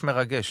ממש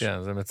מרגש.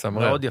 כן, זה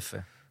מצמרר. מאוד יפה.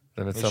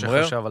 זה מצמרר.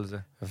 מי שחשב על זה.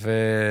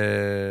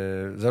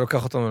 וזה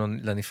לוקח אותנו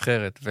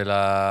לנבחרת,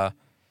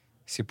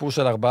 ולסיפור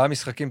של 4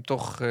 משחקים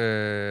תוך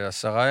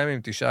 10 ימים,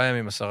 9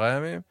 ימים, 10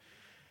 ימים.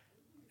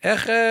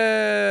 איך,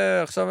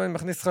 עכשיו אני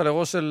מכניס לך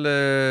לראש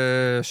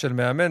של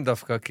מאמן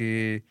דווקא,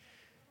 כי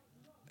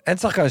אין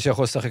שחקן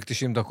שיכול לשחק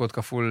 90 דקות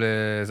כפול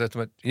זה, זאת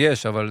אומרת,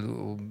 יש, אבל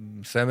הוא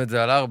מסיים את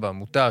זה על 4,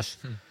 מוטש.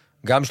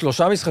 גם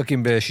 3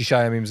 משחקים ב6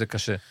 ימים זה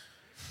קשה.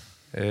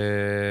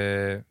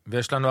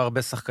 ויש לנו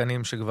הרבה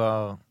שחקנים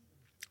שכבר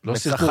לא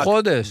שיחקו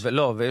חודש.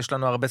 לא, ויש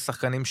לנו הרבה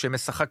שחקנים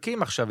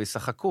שמשחקים עכשיו,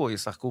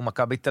 ישחקו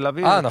מכבי תל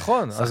אביב.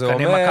 נכון.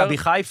 שחקנים מכבי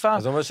חיפה.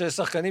 אז זה אומר שיש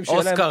שחקנים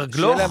שיהיה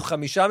להם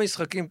 5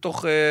 משחקים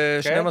תוך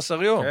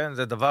 12 יום. כן,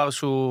 זה דבר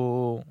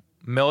שהוא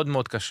מאוד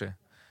מאוד קשה.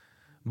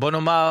 בוא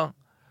נאמר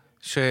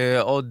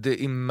שעוד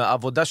עם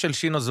העבודה של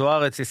שינו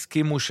זוארץ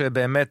הסכימו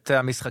שבאמת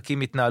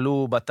המשחקים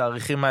יתנהלו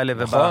בתאריכים האלה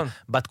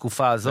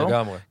ובתקופה הזו.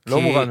 לגמרי.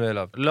 לא מובן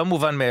מאליו. לא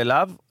מובן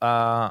מאליו,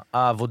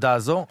 העבודה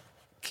הזו,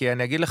 כי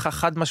אני אגיד לך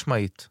חד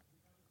משמעית.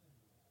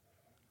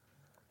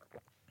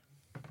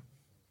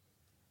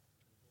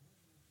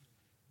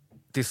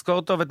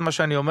 תזכור טוב את מה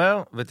שאני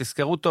אומר,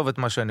 ותזכרו טוב את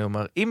מה שאני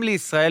אומר. אם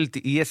לישראל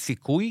יהיה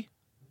סיכוי,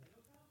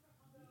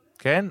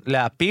 כן,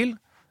 להפיל,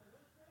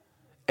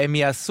 הם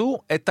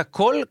יעשו את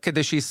הכל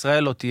כדי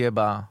שישראל לא תהיה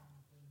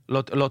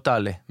לא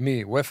תעלה.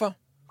 מי? וויפה?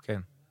 כן.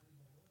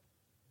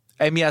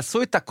 הם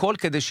יעשו את הכל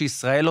כדי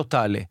שישראל לא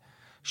תעלה.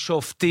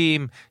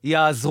 שופטים,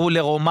 יעזרו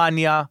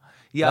לרומניה,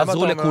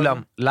 יעזרו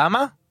לכולם.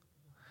 למה?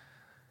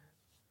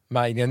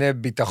 מה, ענייני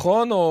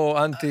ביטחון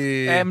או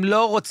אנטי... הם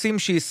לא רוצים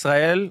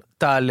שישראל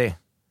תעלה.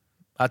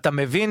 אתה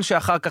מבין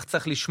שאחר כך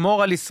צריך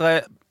לשמור על ישראל...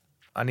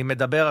 אני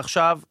מדבר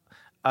עכשיו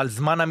על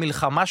זמן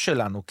המלחמה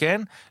שלנו,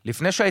 כן?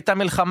 לפני שהייתה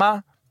מלחמה...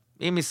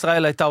 אם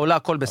ישראל הייתה עולה,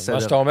 הכל בסדר.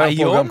 מה שאתה אומר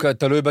היום, פה גם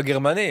תלוי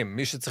בגרמנים.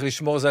 מי שצריך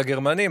לשמור זה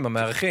הגרמנים,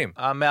 המארחים.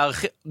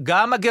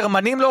 גם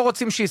הגרמנים לא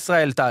רוצים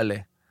שישראל תעלה.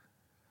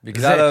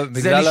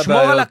 זה לשמור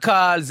על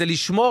הקהל, זה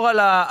לשמור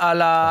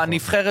על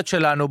הנבחרת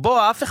שלנו.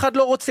 בוא, אף אחד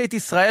לא רוצה את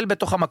ישראל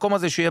בתוך המקום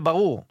הזה שיהיה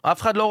ברור.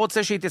 אף אחד לא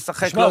רוצה שהיא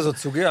תשחק. תשמע, זאת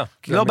סוגיה.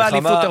 לא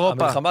באליפות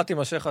אירופה. המלחמה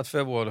תימשך עד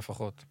פברואר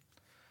לפחות.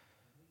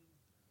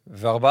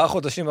 ו4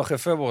 חודשים אחרי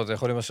פברואר זה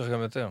יכול להימשך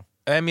גם יותר.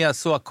 הם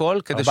יעשו הכל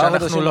כדי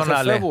שאנחנו לא נעלה. 4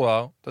 חודשים אחרי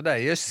פברואר, אתה יודע,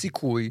 יש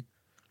סיכוי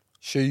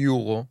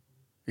שיורו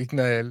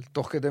יתנהל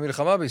תוך כדי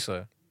מלחמה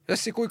בישראל. יש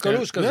סיכוי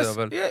קלוש כזה,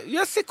 אבל...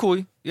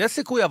 יש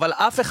סיכוי, אבל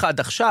אף אחד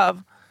עכשיו,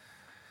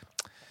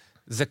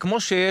 זה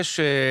כמו שיש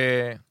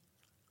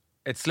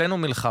אצלנו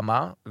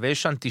מלחמה,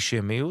 ויש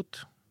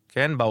אנטישמיות,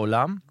 כן,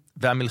 בעולם,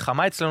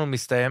 והמלחמה אצלנו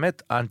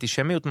מסתיימת,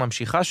 האנטישמיות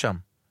ממשיכה שם.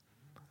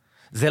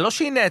 זה לא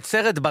שהיא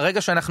נעצרת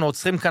ברגע שאנחנו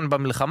עוצרים כאן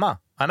במלחמה.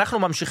 אנחנו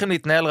ממשיכים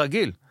להתנהל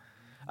רגיל.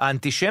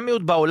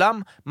 האנטישמיות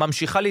בעולם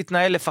ממשיכה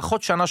להתנהל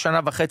לפחות שנה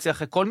וחצי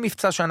אחרי כל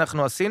מבצע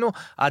שאנחנו עשינו,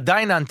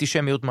 עדיין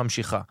האנטישמיות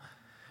ממשיכה.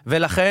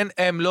 ולכן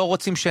הם לא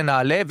רוצים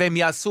שנעלה, והם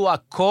יעשו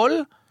הכל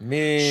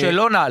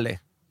שלא נעלה.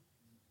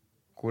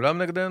 כולם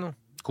נגדנו?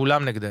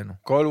 כולם נגדנו.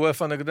 כל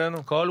וויפה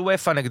נגדנו? כל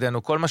וויפה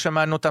נגדנו, כל מה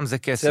שמעניין אותם זה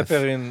כסף.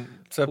 ספרין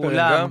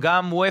כולם,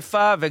 גם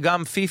וויפה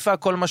וגם פיפה,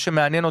 כל מה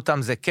שמעניין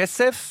אותם זה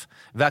כסף,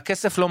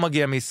 והכסף לא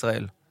מגיע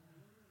מישראל.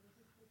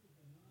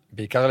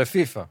 בעיקר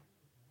לפיפה.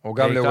 או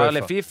גם לוויפה. בעיקר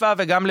לפיפה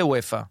וגם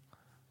לוויפה.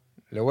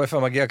 לוופא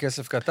מגיע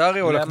כסף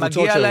קטרי או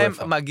לקבוצות של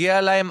וופא?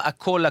 מגיע להם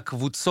הכל,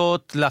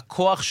 לקבוצות,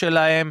 לכוח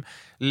שלהם,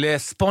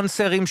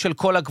 לספונסרים של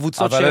כל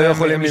הקבוצות אבל היו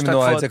יכולים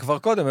למנוע את זה כבר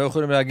קודם, היו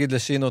יכולים להגיד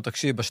לשינו,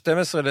 תקשיב,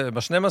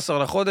 ב-12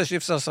 לחודש אי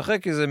אפשר לשחק,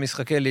 כי זה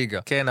משחקי ליגה.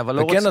 כן,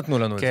 וכן נתנו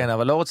לנו את זה. כן,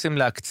 אבל לא רוצים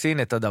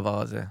להקצין את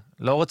הדבר הזה.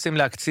 לא רוצים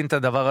להקצין את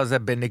הדבר הזה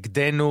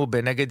בנגדנו,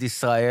 בנגד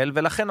ישראל,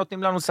 ולכן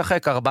נותנים לנו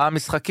לשחק 4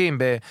 משחקים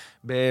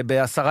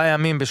ב10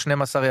 ימים,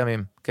 ב12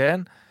 ימים,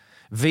 כן?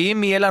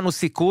 ואם יהיה לנו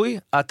סיכוי,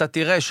 אתה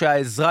תראה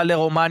שהעזרה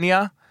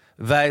לרומניה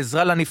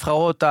והעזרה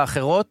לנבחרות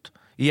האחרות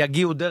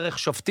יגיעו דרך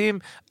שופטים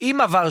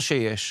עם עבר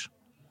שיש.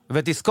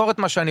 ותזכור את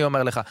מה שאני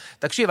אומר לך.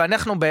 תקשיב,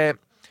 אנחנו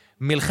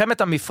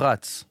במלחמת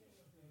המפרץ,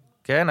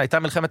 כן? הייתה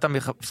מלחמת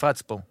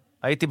המפרץ פה.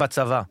 הייתי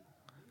בצבא,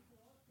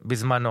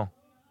 בזמנו.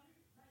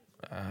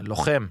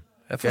 לוחם.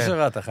 איפה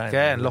שירת, חיים?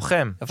 כן,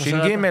 לוחם.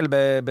 ש"ג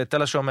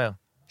בתל השומר.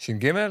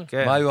 ש"ג?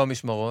 כן. מה היו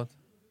המשמרות?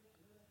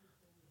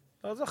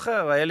 לא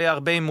זוכר, היה לי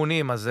הרבה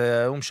אימונים, אז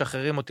היו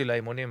משחררים אותי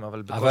לאימונים,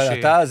 אבל בקושי... אבל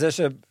אתה זה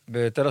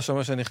שבתל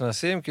השומר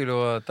שנכנסים,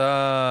 כאילו,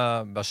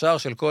 אתה בשער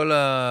של כל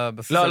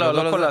הבסיס הגדול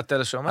הזה? לא כל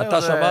התל השומר.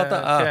 אתה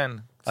שמרת? כן.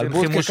 על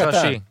בודקה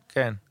קטן.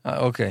 כן.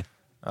 אוקיי.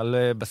 על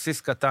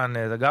בסיס קטן,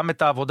 גם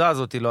את העבודה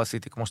הזאת לא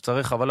עשיתי כמו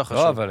שצריך, אבל לא חשוב.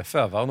 לא, אבל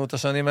יפה, עברנו את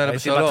השנים האלה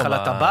בשלום. הייתי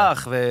בהתחלה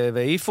טבח,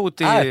 והעיפו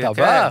אותי.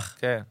 טבח?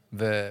 כן.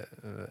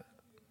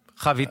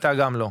 חביתה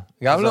גם לא.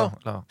 גם לא?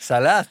 לא.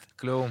 סלט?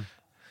 כלום.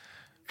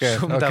 כן,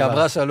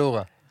 קברה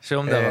שלורה.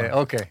 שום דבר.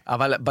 אוקיי.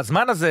 אבל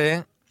בזמן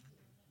הזה,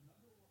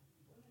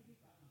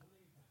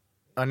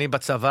 אני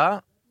בצבא,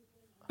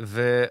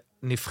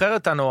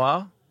 ונבחרת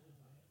הנוער,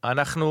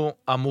 אנחנו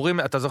אמורים,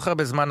 אתה זוכר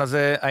בזמן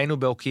הזה היינו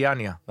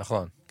באוקיאניה.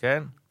 נכון.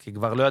 כן? כי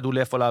כבר לא ידעו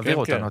לאיפה להעביר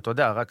אותנו, אתה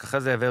יודע, רק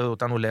אחרי זה העבירו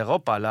אותנו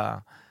לאירופה,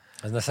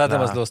 אז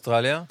נסעתם אז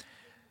לאוסטרליה?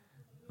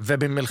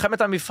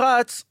 ובמלחמת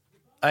המפרץ,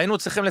 היינו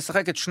צריכים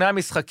לשחק את 2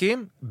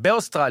 המשחקים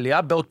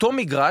באוסטרליה, באותו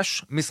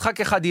מגרש,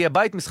 משחק אחד יהיה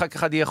בית, משחק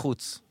אחד יהיה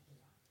חוץ.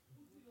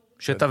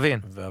 שתבין.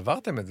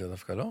 ועברתם את זה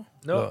דווקא, לא?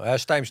 לא. היה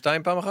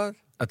 2-2 פעם אחת?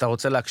 אתה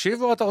רוצה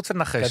להקשיב או אתה רוצה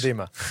לנחש?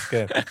 קדימה,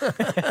 כן.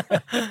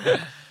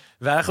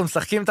 ואנחנו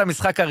משחקים את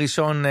המשחק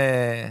הראשון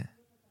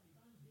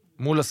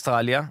מול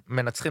אוסטרליה,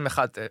 מנצחים 1-0,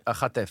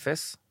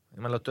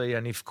 אם אני לא טועה,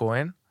 יניב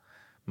כהן,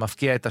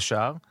 מפקיע את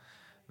השער,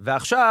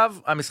 ועכשיו,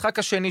 המשחק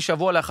השני,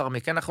 שבוע לאחר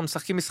מכן, אנחנו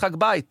משחקים משחק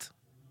בית.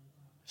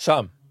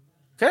 שם?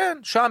 כן,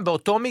 שם,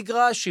 באותו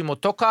מגרש, עם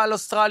אותו קהל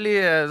אוסטרלי,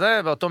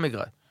 זה, באותו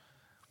מגרש.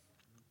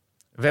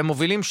 והם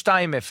מובילים 2-0.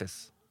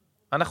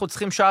 אנחנו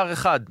צריכים שער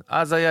אחד.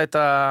 אז היה את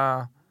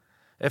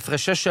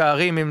ההפרשי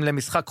שערים, אם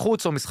למשחק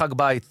חוץ או משחק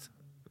בית,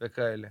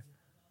 וכאלה.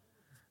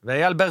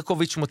 ואייל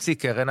ברקוביץ' מוציא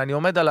קרן, אני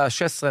עומד על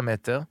ה-16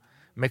 מטר,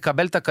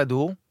 מקבל את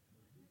הכדור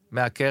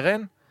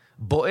מהקרן,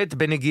 בועט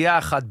בנגיעה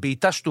אחת,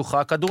 בעיטה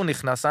שטוחה, הכדור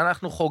נכנס,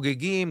 אנחנו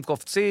חוגגים,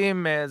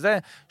 קופצים, זה,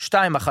 2-1,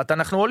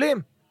 אנחנו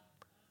עולים.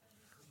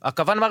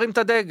 הכוון מרים את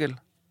הדגל.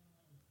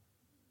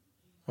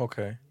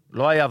 אוקיי.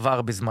 לא היה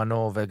עבר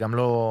בזמנו, וגם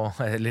לא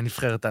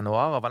לנבחרת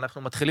הנוער, אבל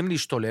אנחנו מתחילים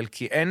להשתולל,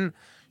 כי אין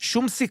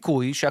שום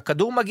סיכוי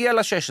שהכדור מגיע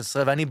ל-16,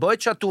 ואני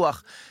בועט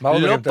שטוח. מה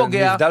אומרים? לא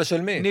פוגע. נבדל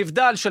של מי?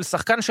 נבדל של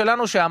שחקן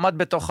שלנו שעמד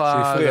בתוך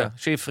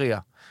שהפריע.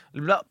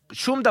 לא,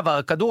 שום דבר,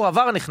 הכדור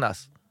עבר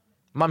נכנס.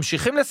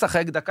 ממשיכים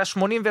לשחק, דקה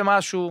 80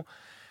 ומשהו,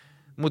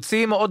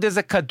 מוציאים עוד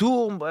איזה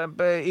כדור,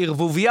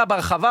 ערבוביה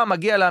ברחבה,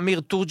 מגיע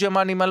לאמיר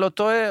תורג'מן, אם אני לא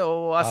טועה,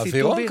 או אסי טובי.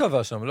 האווירון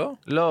קבע שם, לא?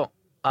 לא.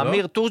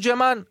 אמיר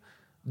תורג'מן,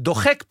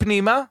 דוחק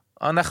פנימה,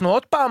 אנחנו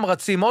עוד פעם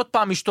רצים, עוד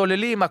פעם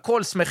משתוללים,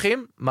 הכל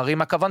שמחים,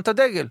 מראים הכוון את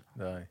הדגל.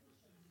 די.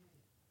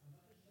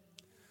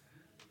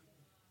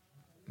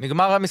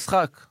 נגמר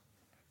המשחק.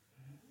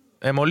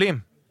 הם עולים.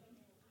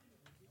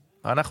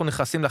 אנחנו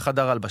נכנסים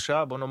לחדר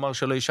הלבשה, בוא נאמר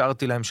שלא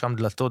השארתי להם שם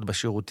דלתות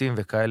בשירותים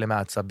וכאלה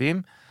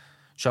מעצבים,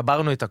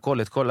 שברנו את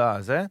הכל, את כל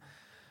הזה,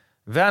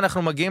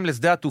 ואנחנו מגיעים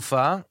לשדה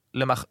התעופה,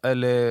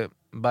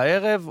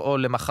 בערב או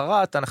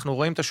למחרת, אנחנו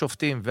רואים את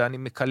השופטים, ואני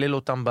מקלל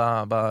אותם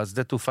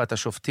בשדה תעופה, את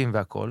השופטים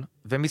והכל,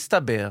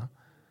 ומסתבר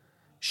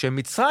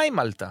שמצרים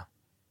עלתה.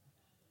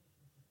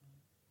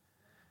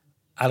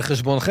 על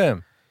חשבונכם.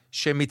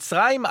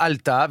 שמצרים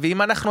עלתה,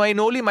 ואם אנחנו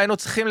היינו עולים, היינו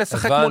צריכים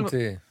לשחק מול...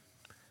 הבנתי.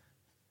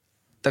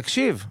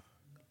 תקשיב,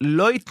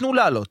 לא ייתנו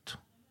לעלות.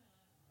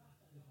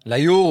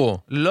 ליורו.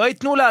 לא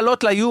ייתנו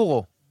לעלות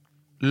ליורו.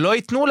 לא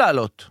ייתנו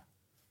לעלות.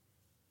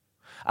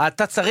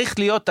 אתה צריך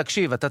להיות,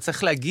 תקשיב, אתה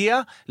צריך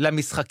להגיע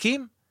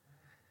למשחקים,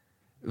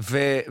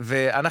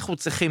 ואנחנו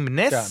צריכים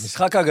נס.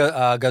 המשחק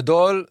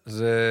הגדול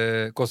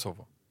זה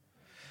קוסובו.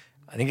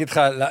 אני אגיד לך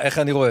איך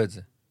אני רואה את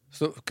זה.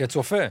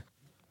 כצופה.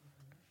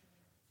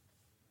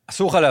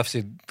 אסור לך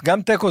להפסיד.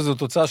 גם טקו זו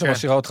תוצאה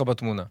שמשאירה אותך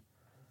בתמונה.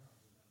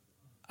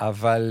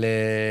 אבל,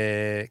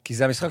 כי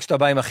זה המשחק שאתה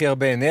בא עם הכי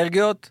הרבה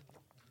אנרגיות,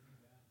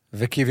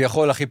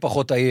 וכביכול הכי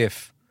פחות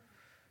עייף.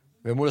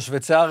 ומול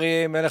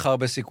השוויצרים אין לך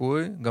הרבה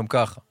סיכוי, גם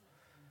ככה.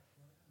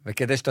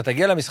 וכדי שאתה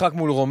תגיע למשחק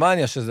מול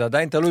רומניה, שזה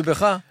עדיין תלוי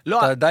בך, לא,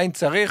 אתה עדיין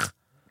צריך...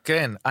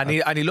 כן,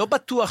 אני לא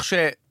בטוח ש...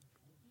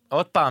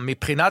 עוד פעם,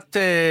 מבחינת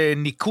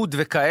ניקוד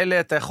וכאלה,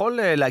 אתה יכול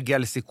להגיע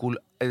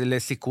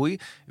לסיכוי,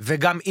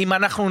 וגם אם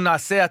אנחנו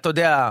נעשה, אתה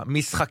יודע,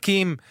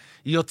 משחקים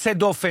יוצא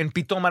דופן,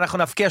 פתאום אנחנו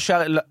נפקיע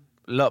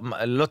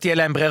לא תהיה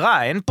להם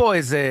ברירה, אין פה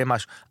איזה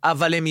משהו,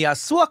 אבל הם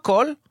יעשו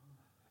הכל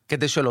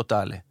כדי שלא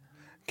תעלה.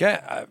 כן,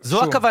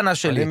 זו הכוונה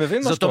שלי. אני מבין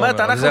מה זאת שאתה אומרת,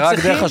 אומר, אנחנו זה רק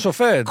צריכים דרך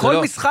השופט. כל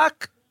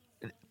משחק,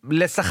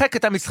 לשחק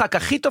את המשחק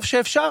הכי טוב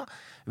שאפשר,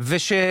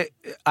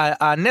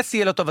 ושהנס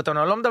יהיה לו טוב.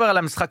 אני לא מדבר על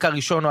המשחק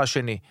הראשון או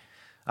השני.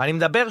 אני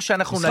מדבר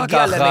שאנחנו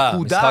נגיע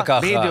לנקודה,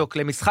 בדיוק,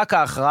 למשחק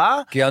ההכרעה.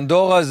 כי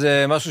אנדורה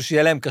זה משהו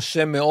שיהיה להם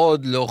קשה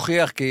מאוד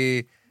להוכיח,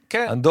 כי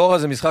אנדורה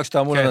זה משחק שאתה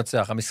אמור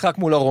לנצח. המשחק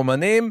מול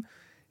הרומנים,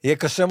 יהיה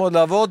קשה מאוד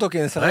לעבור אותו,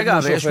 כי נשחק רגע,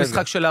 ויש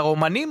משחק של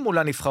הרומנים מול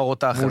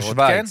הנבחרות האחרות. מול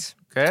שוויץ.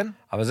 כן.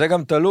 אבל זה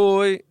גם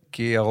תלוי,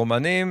 כי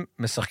הרומנים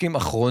משחקים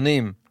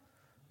אחרונים,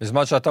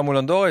 בזמן שאתה מול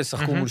אנדורה,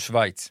 ישחקו מול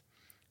שוויץ.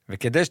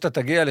 וכדי שאתה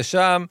תגיע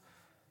לשם,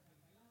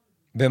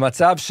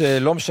 במצב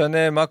שלא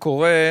משנה מה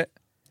קורה,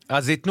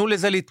 אז ייתנו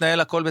לזה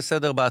להתנהל הכל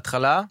בסדר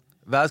בהתחלה,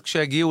 ואז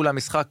כשיגיעו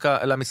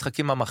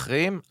למשחקים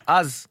המכריעים,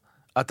 אז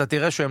אתה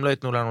תראה שהם לא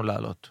ייתנו לנו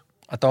לעלות.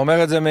 אתה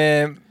אומר את זה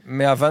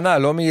מהבנה,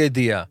 לא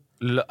מידיעה.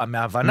 לא,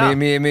 מהבנה,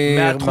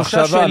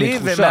 מהתחושה שלי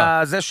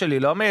ומהזה שלי,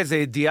 לא מאיזה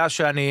ידיעה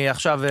שאני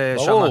עכשיו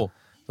שמה. ברור,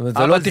 זה לא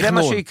תכנון. אבל זה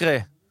מה שיקרה.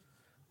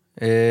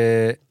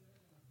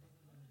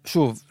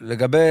 שוב,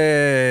 לגבי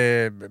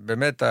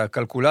באמת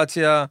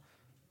הקלקולציה,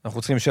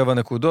 אנחנו צריכים 7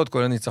 נקודות,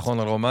 כולל ניצחון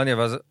על רומניה,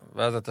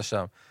 ואז אתה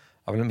שם.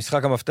 אבל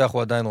משחק המפתח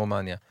הוא עדיין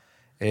רומניה.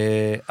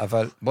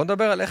 אבל בוא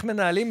נדבר על איך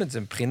מנהלים את זה,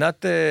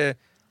 מבחינת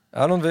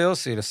אלון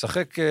ויוסי,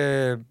 לשחק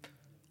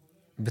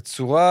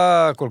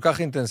בצורה כל כך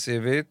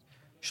אינטנסיבית,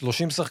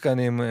 30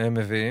 שחקנים הם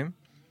מביאים,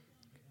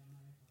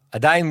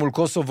 עדיין מול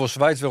קוסובו,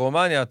 שוויץ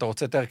ורומניה, אתה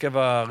רוצה את ההרכב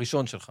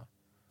הראשון שלך.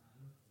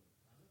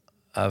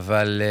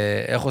 אבל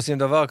איך עושים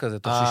דבר כזה?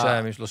 תוך 6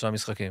 ימים, 3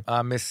 משחקים.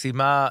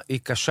 המשימה היא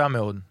קשה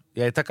מאוד.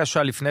 היא הייתה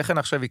קשה לפני כן,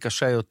 עכשיו היא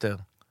קשה יותר.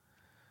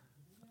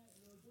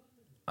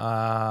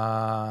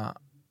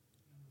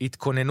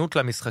 ההתכוננות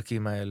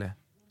למשחקים האלה.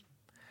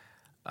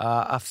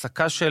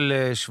 ההפסקה של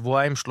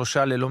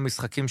 2-3 ללא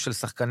משחקים של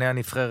שחקני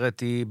הנבחרת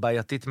היא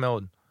בעייתית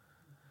מאוד.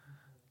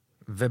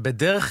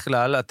 ובדרך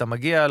כלל אתה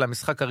מגיע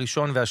למשחק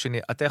הראשון והשני.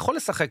 אתה יכול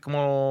לשחק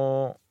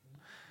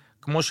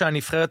כמו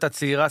שהנבחרת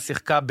הצעירה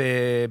שיחקה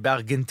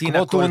בארגנטינה.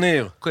 כמו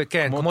טורניר.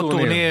 כן, כמו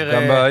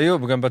טורניר.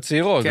 גם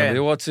בצעירות, גם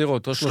ביורו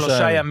הצעירות. 3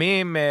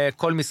 ימים,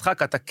 כל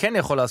משחק, אתה כן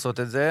יכול לעשות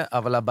את זה,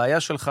 אבל הבעיה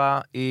שלך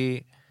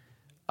היא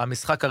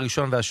המשחק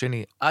הראשון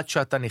והשני. עד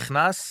שאתה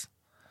נכנס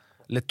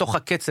לתוך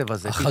הקצב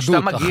הזה.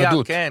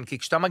 החדות. כן, כי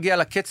כשאתה מגיע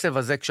לקצב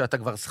הזה, כשאתה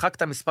כבר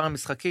שחקת מספר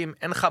המשחקים,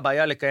 אין לך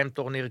בעיה לקיים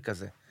טורניר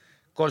כזה.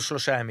 כל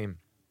 3 ימים.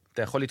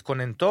 אתה יכול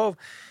להתכונן טוב,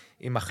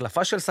 עם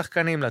החלפה של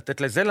שחקנים,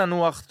 לתת לזה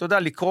לנוח, אתה יודע,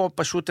 לקרוא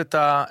פשוט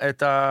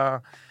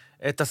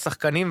את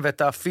השחקנים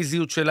ואת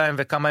הפיזיות שלהם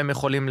וכמה הם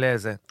יכולים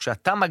לזה.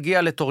 כשאתה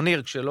מגיע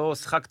לטורניר, כשלא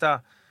שחקת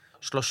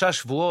 3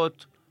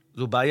 שבועות,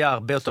 זו בעיה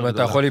הרבה יותר גדולה. זאת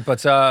אומרת, אתה יכול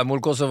להיפצע מול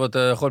קוסובו, אתה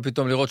יכול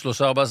פתאום לראות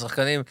 3-4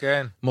 שחקנים,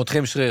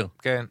 מותחים שריר.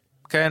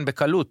 כן,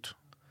 בקלות.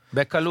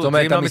 בקלות. זאת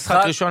אומרת,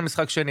 המשחק ראשון,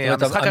 משחק שני.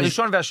 המשחק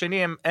הראשון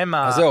והשני הם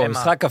אז זהו,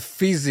 המשחק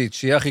הפיזית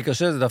שיהיה הכי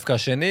קשה, זה דווקא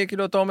השני,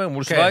 כאילו אתה אומר,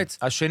 מול שוויץ?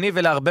 השני,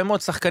 ולהרבה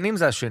מאוד שחקנים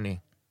זה השני.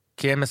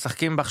 כי הם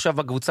משחקים עכשיו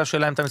בקבוצה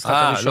שלהם את המשחק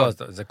הראשון.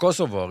 לא, זה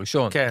קוסובו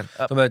הראשון. כן.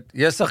 זאת אומרת,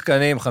 יש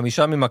שחקנים, 5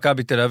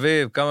 ממכבי תל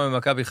אביב, כמה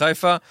ממכבי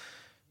חיפה,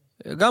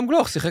 גם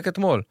גלוך שיחק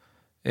אתמול,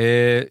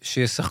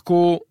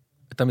 שישחקו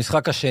את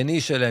המשחק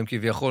השני שלהם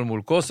כביכול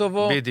מול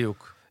קוסובו.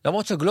 בדיוק.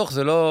 למרות שגלוך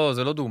זה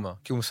לא דוגמה,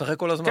 כי הוא משחק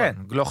כל הזמן. כן,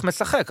 גלוך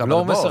משחק, אבל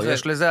בוא,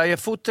 יש לזה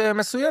עייפות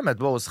מסוימת,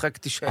 בוא, הוא שחק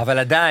 90. אבל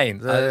עדיין,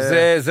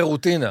 זה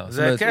רוטינה. זאת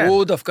אומרת,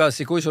 הוא דווקא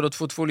הסיכוי שלו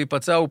טפו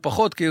להיפצע, הוא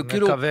פחות, כי הוא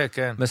כאילו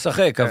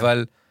משחק,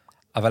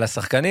 אבל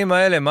השחקנים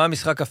האלה, מה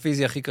המשחק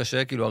הפיזי הכי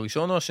קשה? כאילו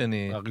הראשון או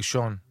השני?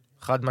 הראשון.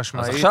 חד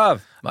משמעית. אז עכשיו,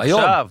 היום.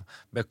 עכשיו,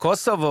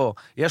 בקוסובו,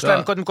 יש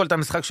להם קודם כל את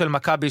המשחק של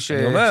מכבי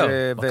אני אומר,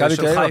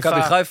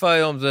 מכבי חיפה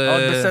היום זה...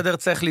 עוד בסדר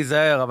צריך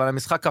להיזהר, אבל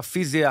המשחק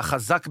הפיזי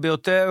החזק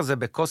ביותר זה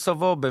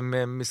בקוסובו,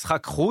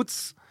 במשחק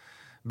חוץ,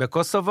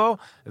 בקוסובו,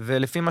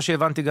 ולפי מה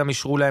שהבנתי גם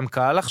אישרו להם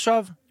קהל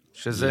עכשיו,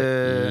 שזה...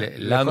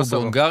 לנו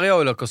בהונגריה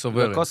או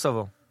לקוסוברים?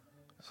 בקוסובו.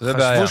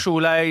 חשבו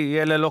שאולי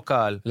יהיה ללא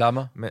קהל.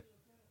 למה?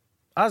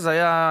 אז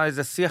היה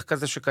איזה שיח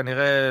כזה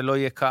שכנראה לא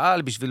יהיה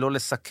קהל, בשביל לא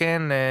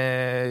לסכן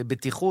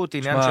בטיחות,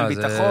 עניין של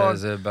ביטחון.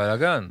 זה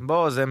בלגן.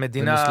 בוא, זה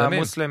מדינה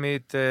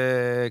מוסלמית,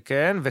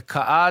 כן,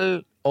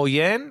 וקהל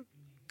עוין,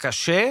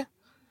 קשה,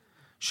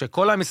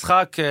 שכל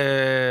המשחק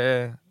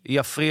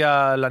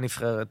יפריע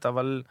לנבחרת,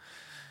 אבל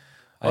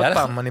עוד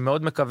פעם, אני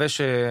מאוד מקווה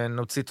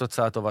שנוציא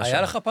תוצאה טובה שם.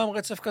 היה לך פעם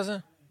רצף כזה?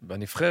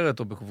 בנבחרת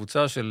או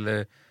בקבוצה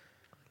של...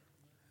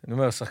 אני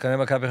אומר, שחקני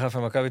מכבי חיפה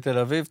ומכבי תל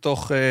אביב,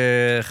 תוך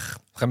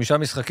 5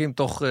 משחקים,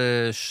 תוך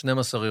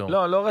 12 יום.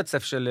 לא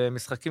רצף של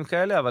משחקים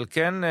כאלה, אבל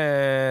כן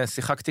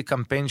שיחקתי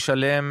קמפיין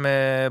שלם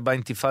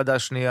באינתיפאדה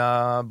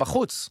השנייה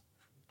בחוץ.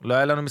 לא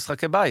היה לנו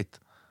משחקי בית.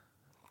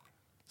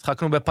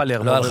 שחקנו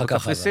בפלרמו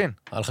ובקפריסין.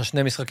 היה לך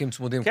 2 משחקים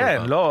צמודים.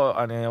 כן,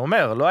 לא, אני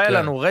אומר, לא היה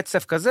לנו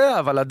רצף כזה,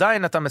 אבל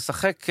עדיין אתה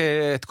משחק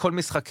את כל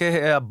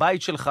משחקי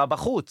הבית שלך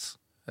בחוץ.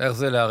 איך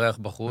זה לארח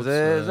בחוץ?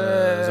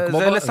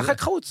 זה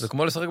לשחק חוץ. זה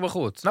כמו לשחק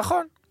בחוץ.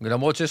 נכון.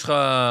 למרות שיש לך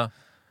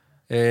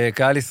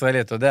קהל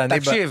ישראלי, אתה יודע,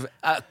 תקשיב,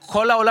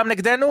 כל העולם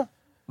נגדנו,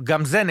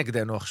 גם זה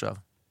נגדנו עכשיו.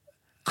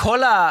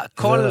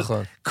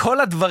 כל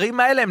הדברים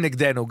האלה הם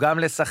נגדנו, גם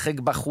לשחק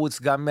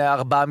בחוץ, גם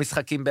 4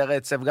 משחקים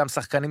ברצף, גם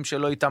שחקנים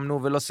שלא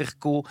התאמנו ולא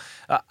שיחקו,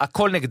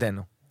 הכל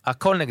נגדנו,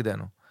 הכל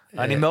נגדנו.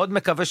 אני מאוד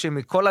מקווה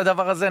שמכל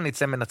הדבר הזה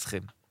נצא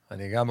מנצחים.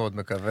 אני גם מאוד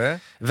מקווה.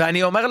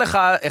 ואני אומר לך,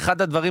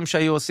 אחד הדברים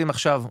שהיו עושים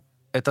עכשיו,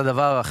 את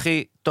הדבר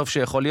הכי טוב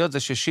שיכול להיות, זה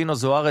ששינו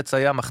זוארץ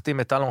היה מחתים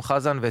את אלון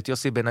חזן ואת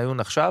יוסי בניון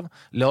עכשיו,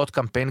 לעוד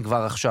קמפיין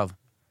כבר עכשיו.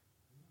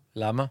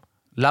 למה?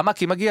 למה?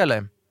 כי מגיע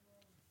להם.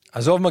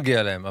 עזוב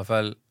מגיע להם,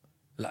 אבל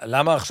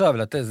למה עכשיו?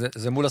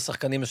 זה מול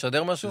השחקנים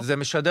משדר משהו? זה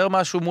משדר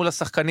משהו מול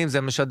השחקנים,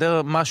 זה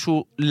משדר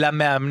משהו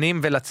למאמנים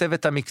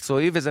ולצוות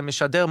המקצועי, וזה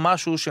משדר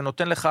משהו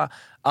שנותן לך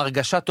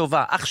הרגשה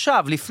טובה.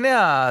 עכשיו, לפני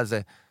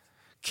הזה.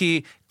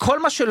 כי כל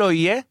מה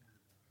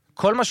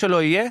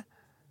שלא יהיה,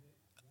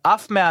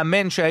 אף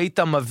מאמן שהיית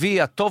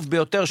מביא הטוב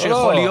ביותר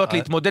שיכול להיות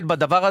להתמודד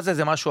בדבר הזה,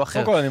 זה משהו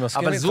אחר.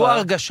 אבל זו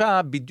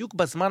הרגשה בדיוק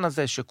בזמן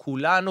הזה,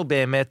 שכולנו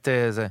באמת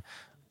זה.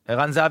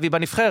 ערן זהבי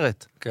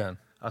בנבחרת. כן.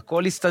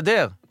 הכל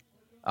יסתדר.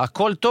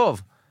 הכל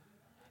טוב.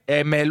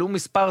 הם העלו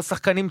מספר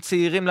שחקנים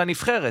צעירים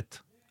לנבחרת,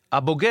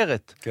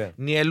 הבוגרת. כן.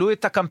 ניהלו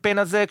את הקמפיין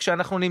הזה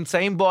כשאנחנו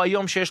נמצאים בו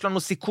היום, שיש לנו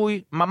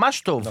סיכוי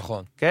ממש טוב.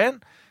 נכון. כן?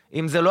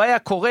 אם זה לא היה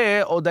קורה,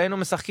 עוד היינו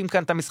משחקים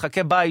כאן את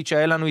המשחקי בית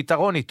שהיה לנו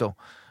יתרון איתו.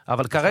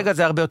 אבל כרגע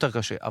זה הרבה יותר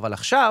קשה. אבל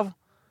עכשיו,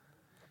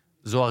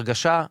 זו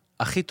הרגשה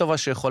הכי טובה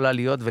שיכולה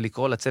להיות,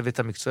 ולקרוא לצוות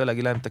המקצועי,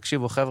 להגיד להם,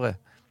 תקשיבו חבר'ה,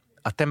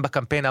 אתם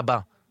בקמפיין הבא,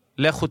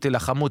 לכו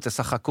תלחמו,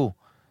 תשחקו.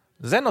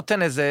 זה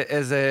נותן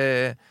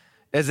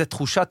איזה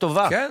תחושה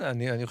טובה. כן,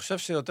 אני חושב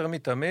שיותר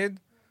מתמיד,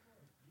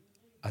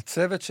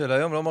 הצוות של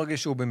היום לא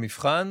מרגיש שהוא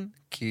במבחן,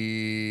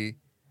 כי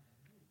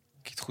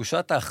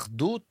תחושת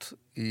האחדות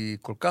היא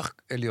כל כך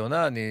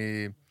עליונה.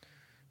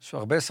 יש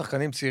הרבה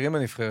שחקנים צעירים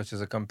בנבחרת,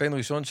 שזה קמפיין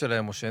ראשון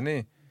שלהם או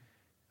שני,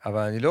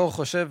 אבל אני לא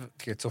חושב,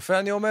 כצופה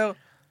אני אומר,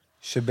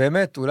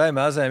 שבאמת אולי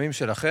מאז הימים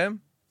שלכם,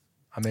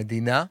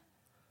 המדינה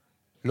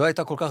לא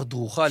הייתה כל כך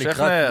דרוכה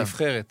לקראת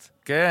נבחרת.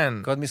 כן.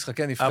 לקראת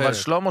משחקי נבחרת. אבל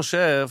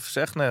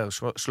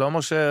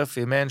שלמה שרף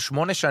אימן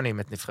 8 שנים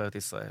את נבחרת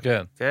ישראל.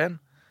 כן. כן?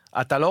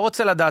 אתה לא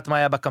רוצה לדעת מה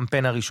היה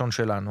בקמפיין הראשון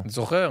שלנו. אני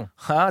זוכר.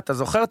 אתה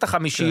זוכר את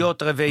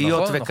החמישיות,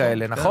 רביעיות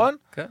וכאלה, נכון?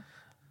 כן.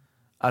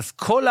 אז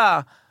כל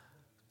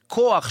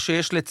הכוח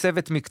שיש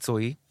לצוות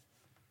מקצועי,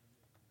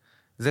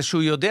 זה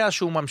שהוא יודע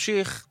שהוא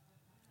ממשיך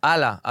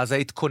הלאה. אז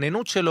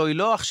ההתכוננות שלו היא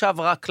לא עכשיו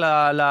רק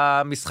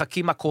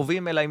למשחקים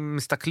הקרובים, אלא אם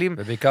מסתכלים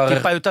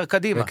טיפה יותר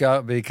קדימה.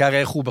 בעיקר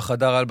איך הוא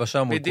בחדר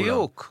הלבשה מול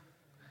כולם.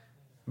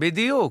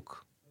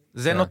 בדיוק.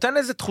 זה נותן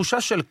איזו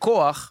תחושה של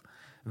כוח,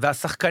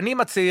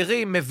 והשחקנים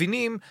הצעירים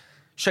מבינים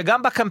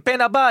שגם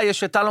בקמפיין הבא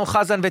יש את אלון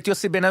חזן ואת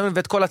יוסי בניון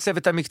ואת כל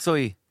הצוות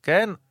המקצועי,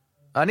 כן?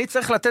 אני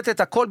צריך לתת את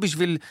הכל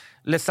בשביל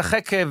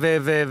לשחק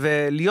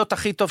ולהיות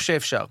הכי טוב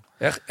שאפשר.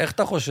 איך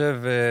אתה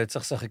חושב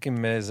צריך לשחק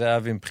עם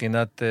זהבי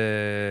מבחינת,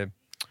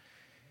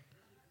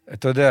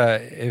 אתה יודע,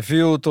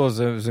 הביאו אותו,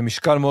 זה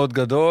משקל מאוד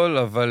גדול,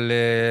 אבל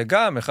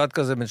גם אחד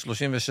כזה בן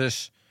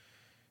 36,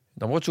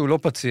 למרות שהוא לא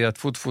פציע,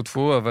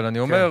 טפו, אבל אני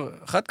אומר,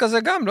 אחד כזה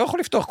גם לא יכול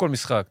לפתוח כל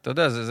משחק, אתה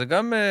יודע, זה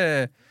גם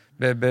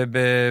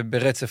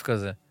ברצף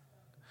כזה.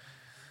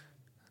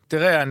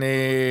 תראה,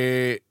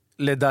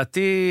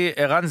 לדעתי,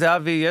 ערן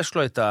זהבי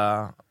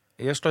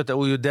יש לו את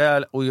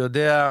הוא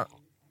יודע...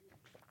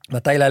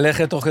 מתי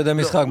ללכת תוך כדי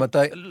משחק, מתי...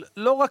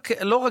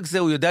 לא רק זה,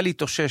 הוא יודע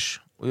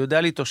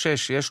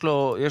להתאושש.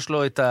 יש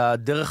לו את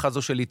הדרך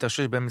הזו של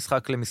להתאושש בין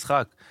משחק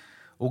למשחק.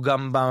 הוא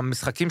גם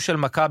במשחקים של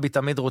מכבי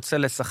תמיד רוצה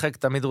לשחק,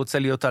 תמיד רוצה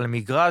להיות על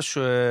מגרש,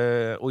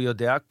 הוא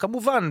יודע.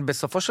 כמובן,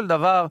 בסופו של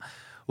דבר,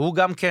 הוא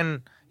גם כן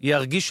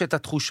ירגיש את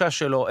התחושה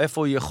שלו,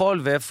 איפה הוא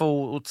יכול, ואיפה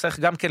הוא צריך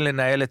גם כן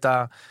לנהל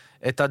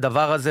את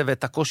הדבר הזה,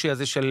 ואת הקושי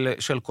הזה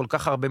של כל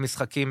כך הרבה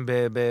משחקים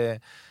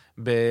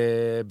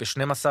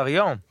ב-12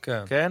 יום.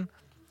 כן. כן?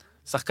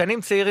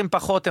 שחקנים צעירים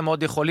פחות, הם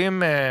עוד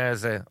יכולים,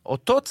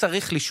 אותו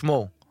צריך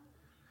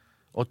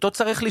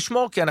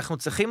לשמור, כי אנחנו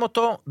צריכים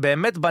אותו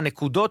באמת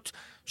בנקודות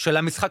של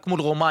המשחק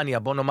מול רומניה.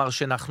 בוא נאמר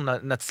שאנחנו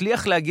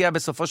נצליח להגיע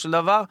בסופו של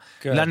דבר,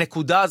 כן.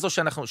 לנקודה הזו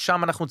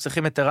שם אנחנו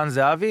צריכים את ערן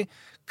זהבי,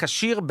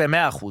 קשיר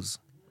ב100%.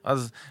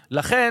 אז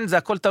לכן זה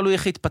הכל תלוי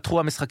איך יתפתחו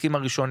המשחקים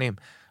הראשונים.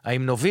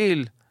 האם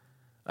נוביל,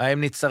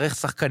 האם נצטרך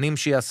שחקנים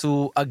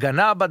שיעשו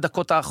הגנה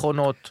בדקות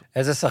האחרונות?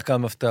 איזה שחקן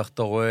מפתח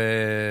אתה רואה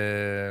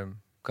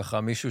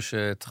ככה מישהו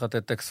שצריך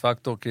לתת אקס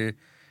פקטור, כי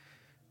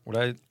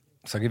אולי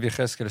סגיב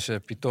יחזקאל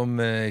שפתאום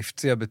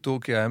הפציע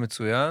בטורקיה היה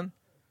מצוין,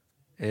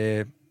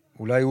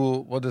 אולי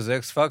הוא עוד איזה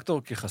אקס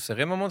פקטור, כי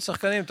חסרים המון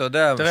שחקנים, אתה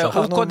יודע, תראה,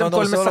 הוא קודם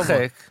כל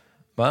משחק.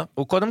 מה?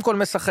 הוא קודם כל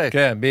משחק.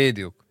 כן,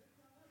 בדיוק.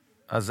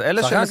 אז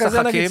אלה שחקן שמשחקים...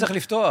 כזה נגיד צריך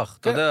לפתוח,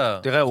 אתה יודע.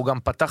 תראה, הוא גם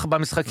פתח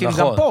במשחקים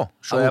נכון. גם פה.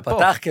 הוא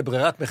פתח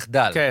כברירת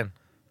מחדל. כן.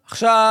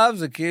 עכשיו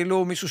זה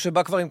כאילו מישהו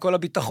שבא כבר עם כל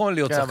הביטחון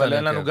להיות שחקן. כן, אבל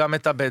אין לנו גם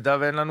את הבדה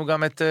ואין לנו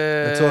גם את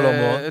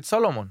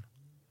סולומון.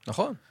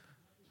 נכון.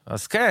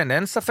 אז כן,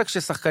 אין ספק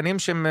ששחקנים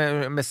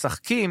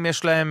שמשחקים,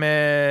 יש להם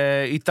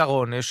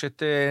יתרון. יש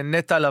את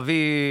נטע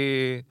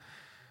לביא,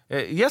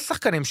 יש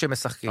שחקנים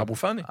שמשחקים. אבו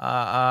פני.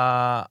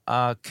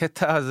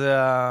 הקטע זה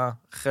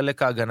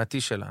החלק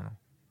ההגנתי שלנו.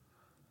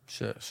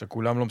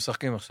 שכולם לא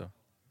משחקים עכשיו.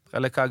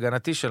 חלק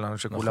ההגנתי שלנו,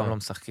 שכולם נכון. לא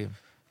משחקים.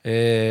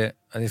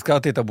 אני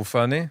הזכרתי את אבו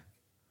פאני.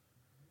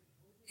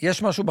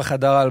 יש משהו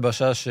בחדר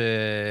ההלבשה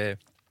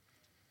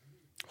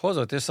בכל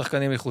זאת, יש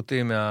שחקנים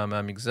איכותיים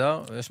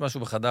מהמגזר, יש משהו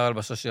בחדר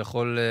ההלבשה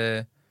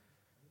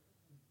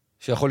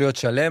שיכול להיות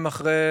שלם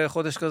אחרי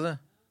חודש כזה?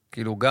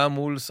 כאילו, גם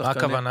מול שחקנים...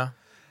 מה הכוונה?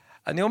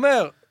 אני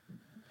אומר,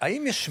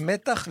 האם יש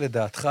מתח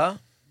לדעתך?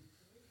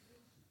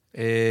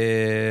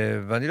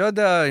 ואני לא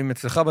יודע אם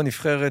אצלך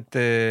בנבחרת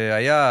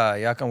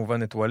היה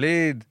כמובן את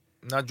וליד.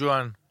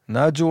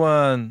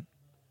 נג'ואן.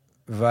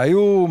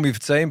 והיו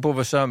מבצעים פה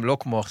ושם, לא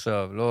כמו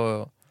עכשיו,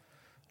 לא...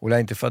 אולי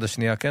אינתיפאדה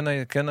שנייה,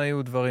 כן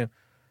היו דברים.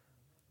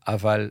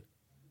 אבל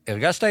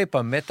הרגשת אי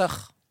פעם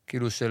מתח,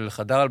 כאילו של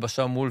חדר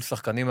הלבשה מול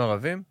שחקנים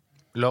ערבים?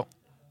 לא.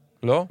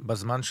 לא?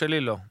 בזמן שלי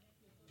לא.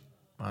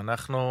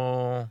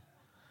 אנחנו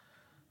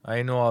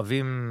היינו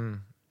אוהבים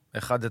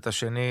אחד את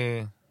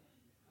השני,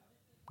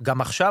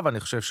 גם עכשיו אני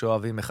חושב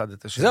שאוהבים אחד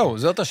את השני. זהו,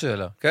 זאת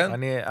השאלה, כן?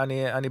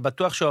 אני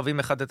בטוח שאוהבים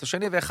אחד את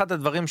השני, ואחד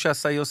הדברים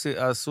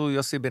שעשו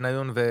יוסי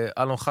בניון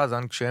ואלון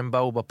חזן, כשהם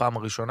באו בפעם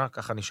הראשונה,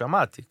 ככה אני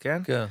שמעתי,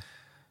 כן? כן.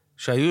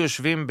 שהיו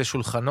יושבים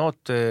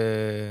בשולחנות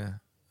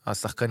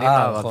השחקנים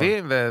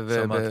הערבים,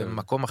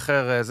 ובמקום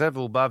אחר זה,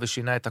 והוא בא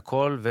ושינה את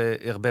הכל,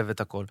 והרבב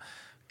את הכל.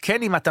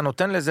 כן, אם אתה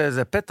נותן לזה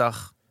איזה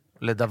פתח,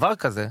 לדבר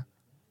כזה,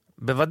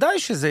 בוודאי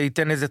שזה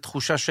ייתן איזו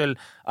תחושה של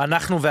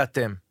אנחנו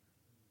ואתם.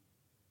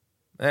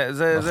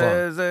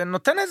 זה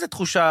נותן איזו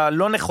תחושה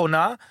לא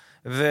נכונה,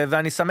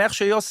 ואני שמח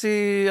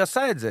שיוסי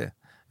עשה את זה,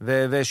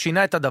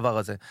 ושינה את הדבר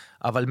הזה.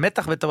 אבל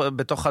מתח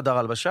בתוך חדר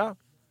הלבשה,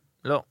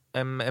 לא,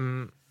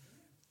 הם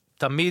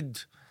תמיד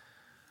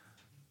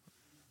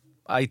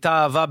הייתה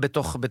אהבה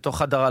בתוך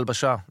חדר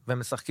הלבשה, והם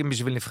משחקים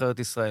בשביל נבחרת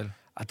ישראל.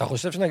 אתה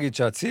חושב שנגיד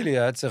שהצילי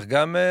היה צריך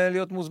גם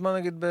להיות מוזמן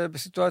נגיד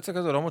בסיטואציה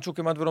כזו, למרות שהוא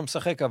כמעט ולא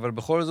משחק, אבל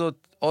בכל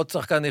זאת עוד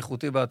שחקן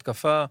איכותי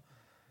בהתקפה,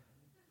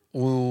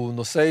 הוא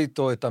נושא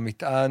איתו את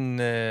המטען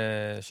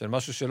של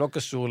משהו שלא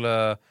קשור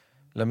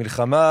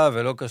למלחמה,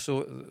 ולא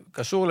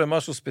קשור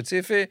למשהו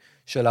ספציפי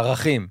של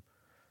ערכים.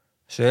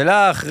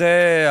 שאלה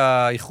אחרי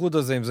האיחוד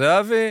הזה עם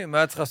זהבי, מה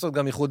היה צריך לעשות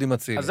גם איחוד עם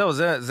הצילי? אז זהו,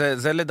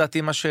 זה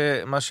לדעתי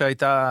מה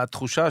שהייתה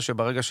התחושה,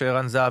 שברגע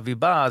שערן זהבי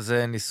בא, אז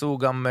ניסו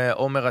גם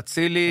עומר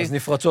הצילי. אז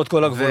נפרצות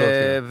כל הגבולות.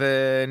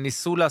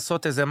 וניסו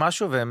לעשות איזה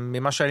משהו,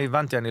 וממה שאני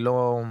הבנתי, אני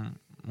לא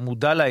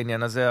מודע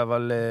לעניין הזה,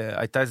 אבל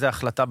הייתה איזו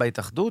החלטה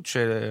בהתאחדות,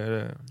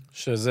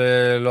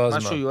 שזה לא הזמן.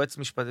 משהו יועץ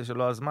משפטי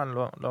שלא הזמן,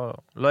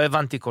 לא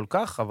הבנתי כל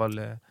כך, אבל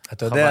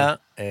אתה יודע,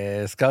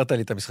 הזכרת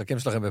לי את המשחקים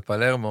שלכם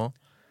בפלרמו,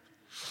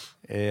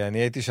 אני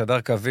הייתי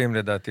שדר קווים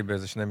לדעתי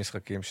באיזה 2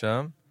 משחקים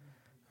שם,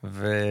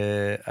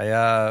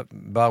 והיה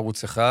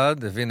בערוץ אחד,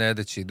 הביא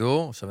ניידת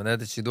שידור, עכשיו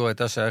ניידת שידור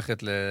הייתה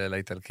שייכת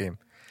לאיטלקים.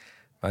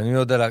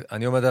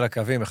 ואני עומד על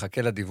הקווים,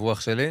 מחכה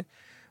לדיווח שלי,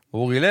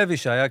 אורי לוי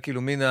שהיה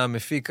כאילו מין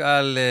המפיק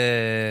על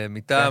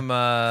מטעם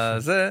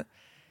הזה,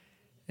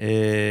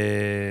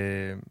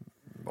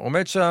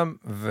 עומד שם,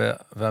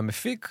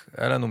 והמפיק,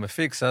 היה לנו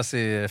מפיק,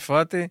 ססי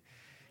אפרתי,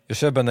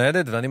 יושב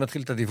בניידת ואני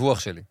מתחיל את הדיווח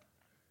שלי.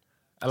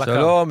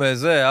 שלום,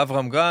 זה,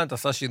 אברהם גרנט,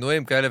 עשה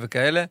שינויים כאלה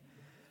וכאלה.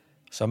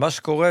 עכשיו, מה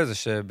שקורה זה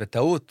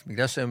שבטעות,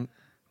 בגלל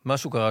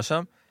שמשהו קרה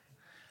שם,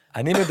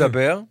 אני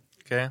מדבר,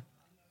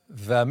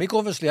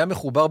 והמיקרופון שלי היה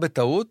מחובר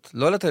בטעות,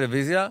 לא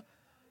לטלוויזיה,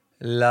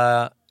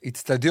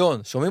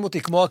 לאצטדיון. שומעים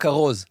אותי כמו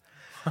הכרוז.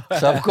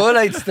 עכשיו, כל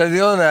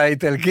האצטדיון,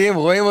 האיטלקים,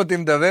 רואים אותי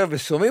מדבר,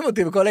 ושומעים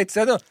אותי בכל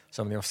האצטדיון.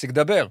 עכשיו, אני מפסיק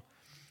לדבר.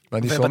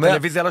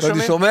 ובטלוויזיה לא שומעים?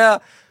 ואני שומע,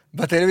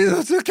 בטלוויזיה,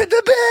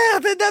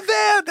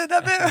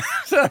 תדבר.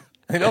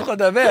 אני לא יכול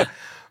לדבר.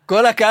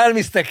 כל הקהל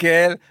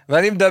מסתכל,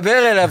 ואני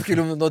מדבר אליו,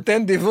 כאילו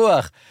נותן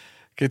דיווח.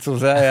 קיצור,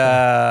 זה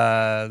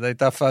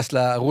הייתה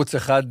פשלה ערוץ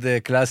אחד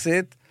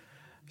קלאסית,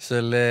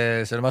 של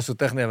משהו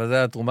טכני, אבל זו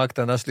התרומה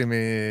הקטנה שלי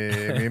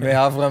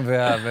מימי אברהם,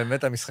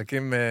 ובאמת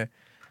המשחקים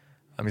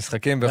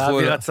בחו"ל.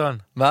 ואבי רצון.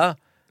 מה?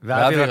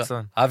 ואבי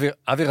רצון.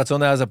 אבי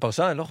רצון היה אז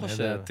הפרשן? אני לא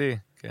חושב. לדעתי,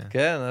 כן.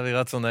 כן, אבי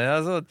רצון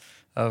היה זאת,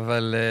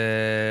 אבל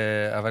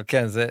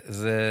כן,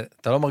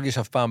 אתה לא מרגיש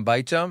אף פעם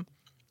בית שם,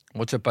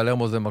 למרות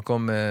שפלרמו זה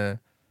מקום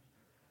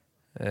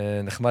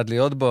נחמד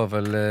להיות בו,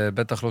 אבל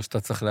בטח לא שאתה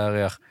צריך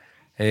להריח.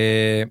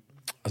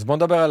 אז בואו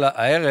נדבר על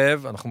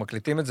הערב, אנחנו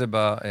מקליטים את זה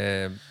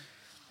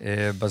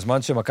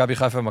בזמן שמכבי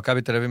חיפה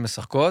ומכבי תל אביב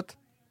משחקות.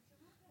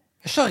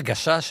 יש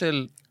הרגשה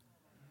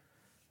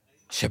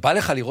שבא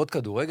לך לראות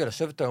כדורגל,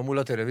 לשבת היום מול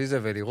הטלוויזיה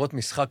ולראות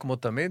משחק כמו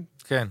תמיד?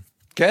 כן.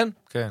 כן?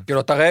 כן. כאילו,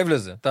 אתה רעב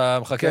לזה, אתה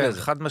מחכה לזה.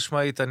 כן, חד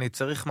משמעית, אני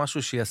צריך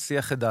משהו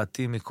שיסיח את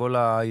דעתי מכל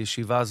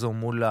הישיבה הזו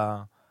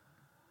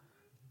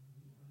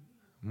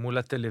מול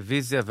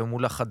הטלוויזיה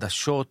ומול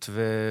החדשות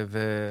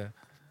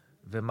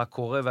ומה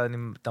קורה,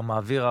 ואתה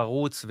מעביר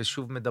ערוץ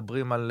ושוב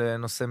מדברים על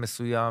נושא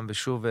מסוים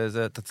ושוב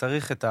אתה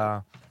צריך את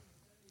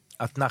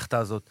האתנחתה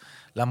הזאת.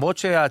 למרות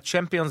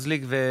שהצ'מפיונס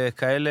ליג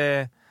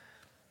וכאלה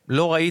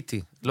לא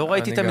ראיתי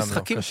את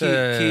המשחקים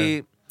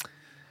כי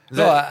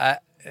לא,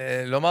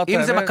 לומר את אם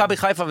האמת... זה מכבי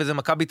חיפה וזה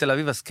מכבי תל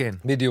אביב, אז כן.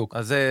 בדיוק.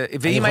 אז,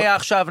 ואם היה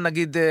עכשיו,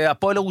 נגיד,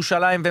 הפועל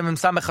ירושלים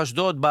ומ"ס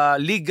אשדוד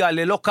בליגה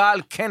ללא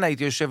קהל, כן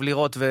הייתי יושב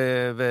לראות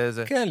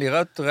וזה. כן,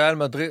 לראות ריאל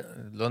מדריד,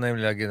 לא נעים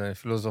לי להגיד, אני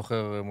אפילו לא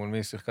זוכר מול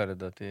מי שיחקה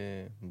לדעתי,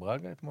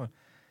 ברגה אתמול.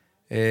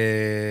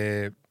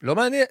 לא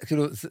מעניין,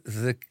 כאילו,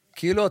 זה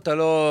כאילו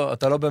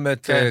אתה לא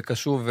באמת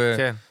קשוב,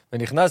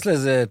 ונכנס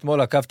לזה,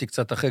 אתמול עקבתי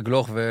קצת אחרי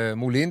גלוך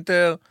ומול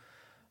אינטר,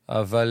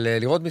 אבל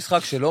לראות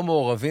משחק שלא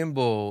מעורבים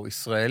בו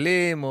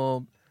ישראלים,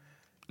 או...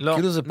 לא,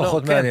 כאילו זה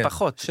פחות כן, מעניין.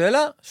 פחות. שאלה,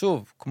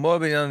 שוב, כמו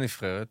בעניין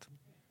הנבחרת,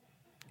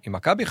 עם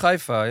מכבי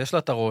חיפה יש לה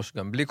את הראש,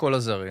 גם בלי כל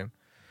הזרים,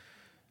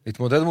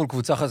 להתמודד מול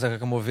קבוצה חזקה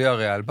כמו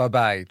ויאריאל,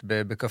 בבית,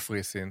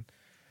 בקפריסין,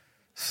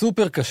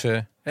 סופר קשה,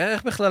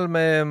 איך בכלל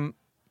מהם...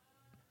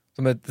 זאת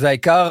אומרת, זה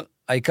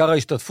העיקר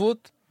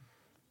ההשתתפות?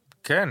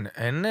 כן,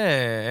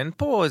 אין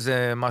פה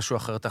איזה משהו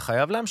אחר, אתה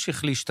חייב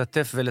להמשיך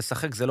להשתתף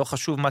ולשחק, זה לא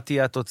חשוב מה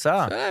תהיה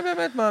התוצאה. שהם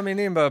באמת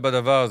מאמינים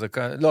בדבר הזה.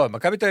 לא,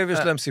 מכבי תל אביב יש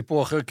להם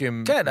סיפור אחר, כי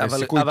הם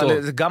סיכוי טוב.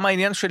 אבל זה גם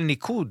העניין של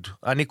ניקוד.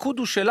 הניקוד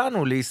הוא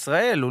שלנו,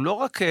 לישראל, הוא לא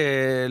רק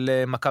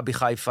למכבי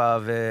חיפה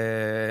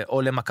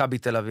או למכבי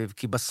תל אביב,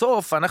 כי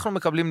בסוף אנחנו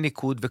מקבלים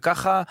ניקוד,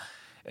 וככה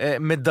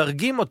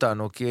מדרגים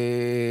אותנו, כי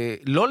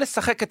לא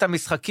לשחק את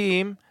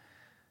המשחקים,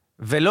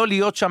 ולא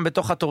להיות שם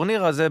בתוך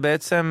הטורניר הזה,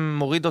 בעצם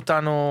מוריד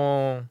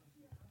אותנו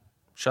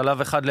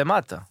שלב אחד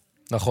למטה.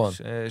 נכון.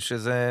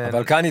 שזה...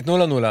 אבל כאן ייתנו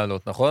לנו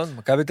לעלות, נכון?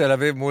 מכבי תל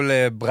אביב מול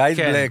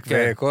ברייטבלק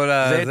וכל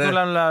זה ייתנו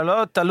לנו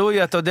לעלות,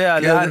 תלוי, אתה יודע,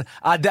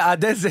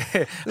 עד איזה...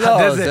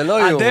 לא, זה לא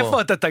יורו. עד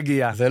איפה אתה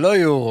תגיע? זה לא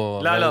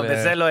יורו. לא,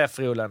 בזה לא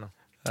יפריעו לנו.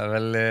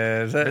 אבל...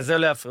 בזה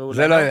לא יפריעו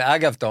לנו.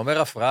 אגב, אתה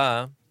אומר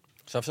הפרעה,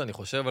 עכשיו שאני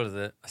חושב על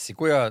זה,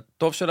 הסיכוי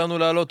הטוב שלנו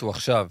לעלות הוא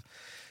עכשיו.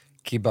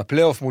 כי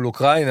בפלייאוף מול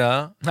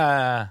אוקראינה...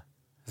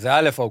 זה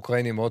א',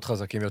 האוקראינים מאוד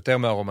חזקים, יותר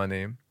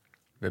מהרומנים,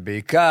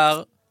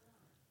 ובעיקר,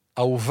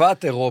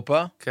 אהובת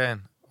אירופה, כן.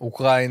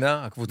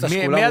 אוקראינה, הקבוצה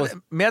שכולם...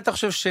 מי אתה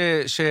חושב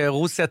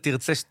שרוסיה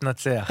תרצה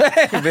שתנצח?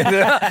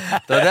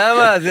 אתה יודע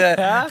מה,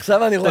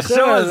 עכשיו אני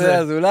חושב על זה,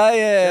 אז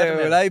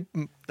אולי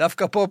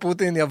דווקא פה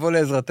פוטין יבוא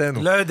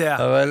לעזרתנו. לא יודע.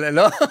 אבל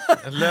לא.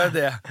 לא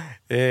יודע.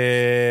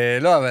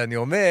 לא, אבל אני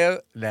אומר,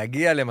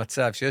 להגיע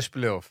למצב שיש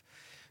פלייאוף,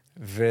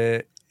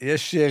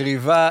 ויש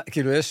יריבה,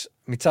 כאילו יש...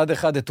 מצד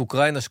אחד את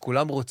אוקראינה,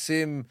 שכולם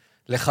רוצים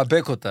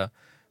לחבק אותה,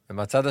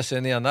 ומצד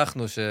השני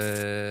אנחנו,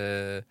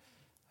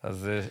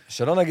 אז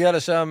שלא נגיע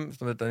לשם,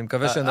 זאת אומרת, אני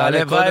מקווה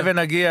שנעלה קודם. הלוואי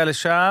ונגיע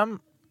לשם,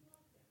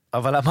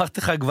 אבל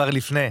אמרתי לך כבר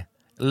לפני,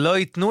 לא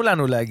ייתנו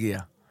לנו להגיע.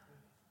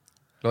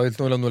 לא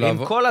ייתנו לנו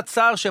לעבור. עם כל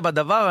הצער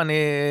שבדבר, אני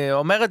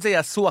אומר את זה,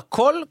 יעשו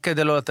הכל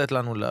כדי לא לתת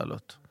לנו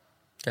לעלות.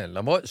 כן,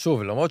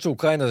 למרות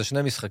שאוקראינה זה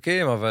 2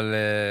 משחקים, אבל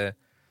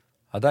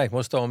עדיין,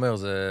 כמו שאתה אומר,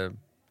 זה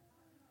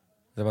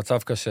מצב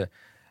קשה.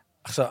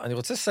 עכשיו, אני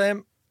רוצה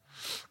לסיים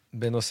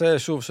בנושא,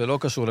 שוב, שלא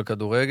קשור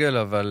לכדורגל,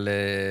 אבל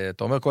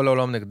אתה אומר כל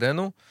העולם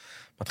נגדנו,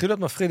 מתחיל להיות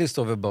מפחיד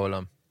להסתובב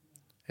בעולם,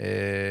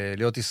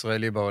 להיות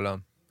ישראלי בעולם.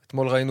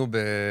 אתמול ראינו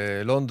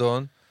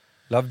בלונדון,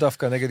 לאו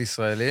דווקא נגד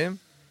ישראלים,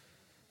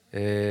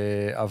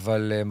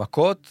 אבל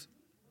מכות,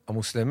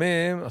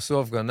 המוסלמים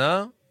עשו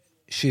הפגנה,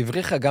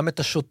 שהבריחה גם את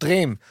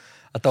השוטרים.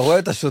 אתה רואה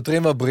את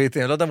השוטרים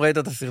הבריטים, אני לא יודע אם ראית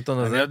את הסרטון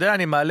הזה. אני יודע,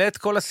 אני מעלה את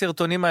כל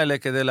הסרטונים האלה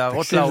כדי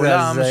להראות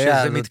לעולם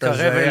שזה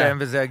מתקרב אליהם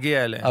וזה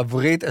יגיע אליהם.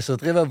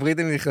 השוטרים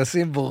הבריטים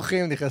נכנסים,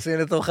 בורחים, נכנסים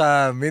לתוך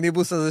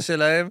המיניבוס הזה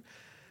שלהם,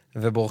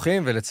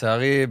 ובורחים,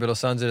 ולצערי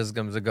בלוס אנג'לס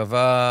גם זה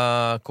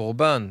גבה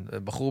קורבן,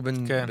 בחור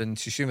בן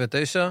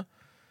 69,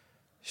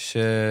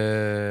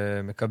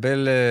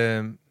 שמקבל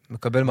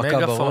מכה בראש.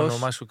 מגפון או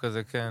משהו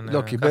כזה, כן.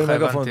 לא, קיבל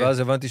מגפון, ואז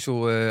הבנתי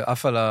שהוא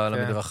עף על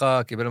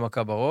המדרכה, קיבל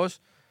מכה בראש,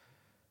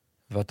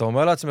 ואתה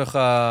אומר לעצמך,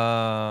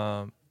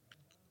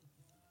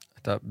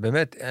 אתה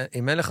באמת,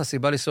 אם אין לך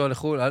סיבה לנסוע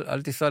לחול,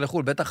 אל תיסע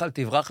לחול, בטח אל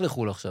תברח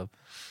לחול עכשיו.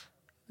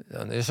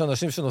 יש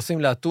אנשים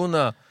שנוסעים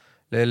לאתונה,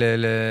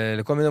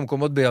 לכל מיני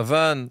מקומות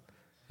ביוון,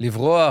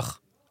 לברוח.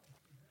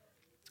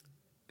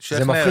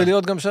 זה מפחיד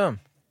להיות גם שם.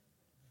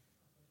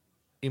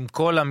 עם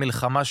כל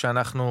המלחמה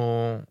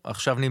שאנחנו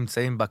עכשיו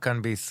נמצאים בה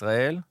כאן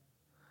בישראל,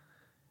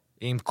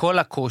 עם כל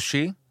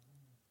הקושי,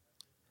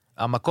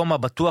 המקום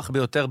הבטוח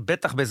ביותר,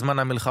 בטח בזמן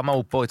המלחמה,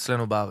 הוא פה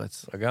אצלנו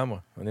בארץ. לגמרי,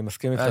 אני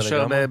מסכים איתך אשר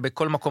לגמרי.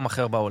 בכל מקום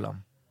אחר בעולם.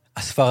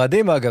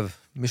 הספרדים, אגב,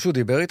 מישהו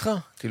דיבר איתך?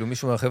 כאילו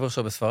מישהו מהחבר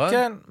שלך בספרד?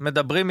 כן,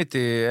 מדברים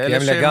איתי.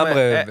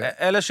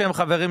 אלה שהם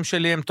חברים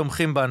שלי, הם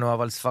תומכים בנו,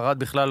 אבל ספרד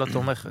בכלל לא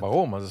תומכת.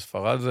 ברור, מה זה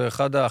ספרד? זה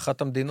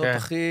אחת המדינות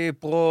הכי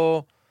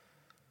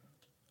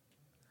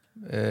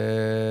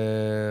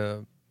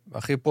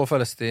הכי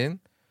פרו-פלסטין.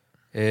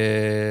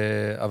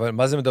 אבל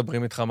מה זה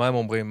מדברים איתך? מה הם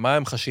אומרים? מה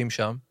הם חשים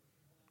שם?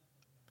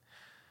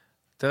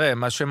 תראה,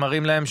 מה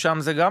שמראים להם שם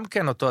זה גם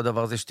כן אותו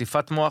הדבר, זה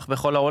שטיפת מוח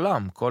בכל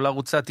העולם. כל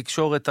ערוצי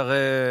התקשורת הרי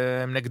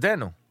הם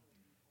נגדנו.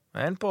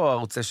 אין פה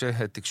ערוצי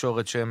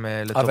תקשורת שהם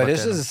לטובתנו. אבל יש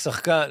איזה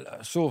שחקן,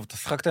 שוב, אתה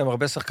שחקת עם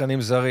הרבה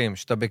שחקנים זרים,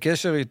 שאתה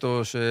בקשר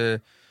איתו,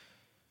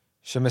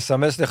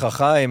 שמסמס לך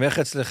חיים, איך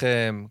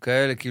אצלכם,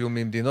 כאלה, כאילו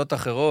ממדינות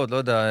אחרות, לא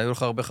יודע, היו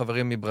לך הרבה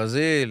חברים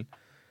מברזיל,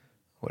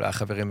 אולי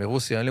החברים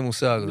מרוסיה, אין לי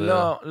מושג.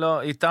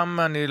 לא, איתם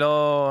אני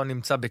לא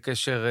נמצא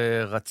בקשר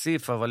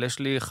רציף, אבל יש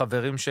לי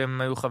חברים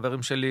שהם היו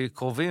חברים שלי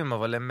קרובים,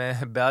 אבל הם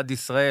בעד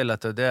ישראל,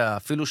 אתה יודע,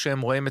 אפילו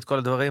שהם רואים את כל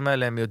הדברים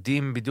האלה, הם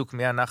יודעים בדיוק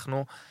מי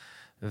אנחנו,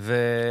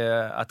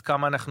 ועד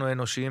כמה אנחנו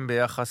אנושיים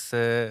ביחס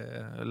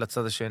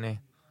לצד השני.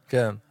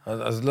 כן,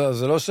 אז לא,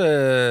 זה לא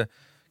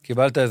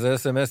שקיבלת איזה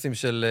אס-אמסים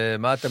של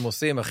מה אתם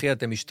עושים, אחי,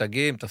 אתם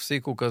משתגעים,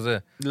 תפסיקו כזה.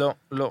 לא,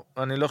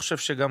 אני לא חושב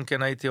שגם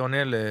כן הייתי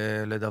עונה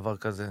לדבר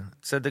כזה.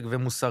 צדק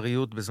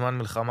ומוסריות בזמן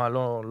מלחמה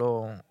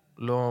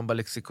לא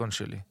בלקסיקון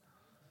שלי.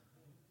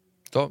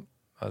 טוב,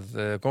 אז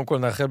קודם כל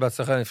נאחל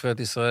בהצלחה לנבחרת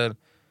ישראל,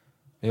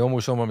 יום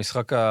ראשון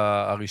במשחק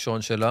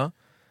הראשון שלה.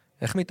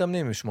 איך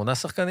מתאמנים? 8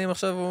 שחקנים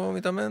עכשיו הוא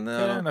מתאמן?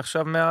 כן,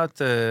 עכשיו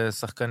מעט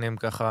שחקנים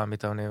ככה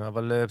מתאמנים,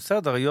 אבל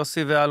בסדר,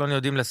 יוסי ואלון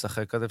יודעים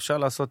לשחק, אז אפשר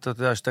לעשות, אתה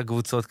יודע, 2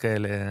 קבוצות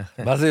כאלה.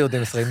 מה זה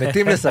יודעים לשחק?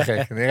 מתים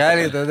לשחק. נראה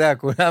לי, אתה יודע,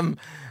 כולם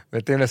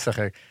מתים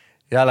לשחק.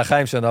 יאללה,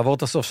 חיים, שנעבור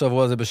את הסוף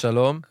שבוע הזה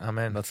בשלום.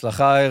 אמן.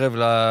 בהצלחה הערב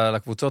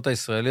לקבוצות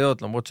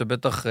הישראליות, למרות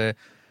שבטח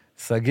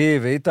סגי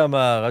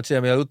ואיתמר, עד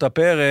שהם יעלו את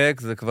הפרק,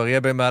 זה כבר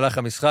יהיה במהלך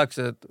המשחק,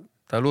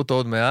 תעלו אותו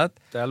עוד מעט.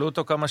 תעלו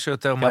אותו כמה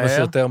שיותר מהר. כמה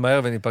שיותר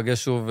מהר,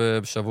 וניפגש שוב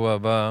בשבוע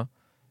הבא,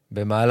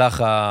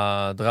 במהלך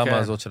הדרמה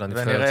הזאת של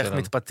הנבחרת שלנו. ונראה איך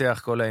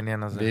מתפתח כל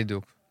העניין הזה.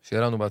 בדיוק.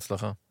 שיהיה לנו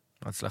בהצלחה.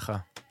 בהצלחה.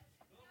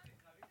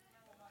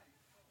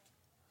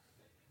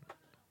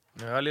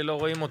 נראה לי לא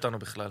רואים אותנו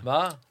בכלל.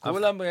 מה?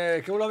 כולם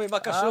ממה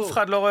קשור. אף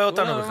אחד לא רואה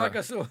אותנו בכלל. כולם ממה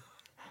קשור.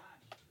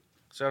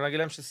 עכשיו נגיד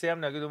להם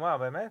שסיימנו, יגידו, מה,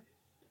 באמת?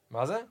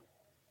 מה זה?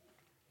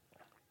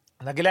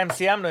 נגיד להם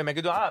סיימנו, הם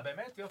יגידו,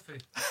 באמת? יופי.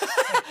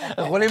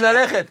 אנחנו יכולים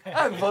ללכת.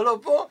 כבר לא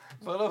פה?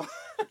 כבר לא...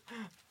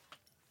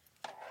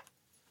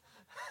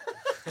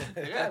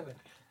 תראה,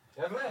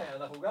 חבר'ה,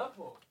 אנחנו גם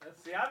פה.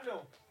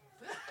 סיימנו.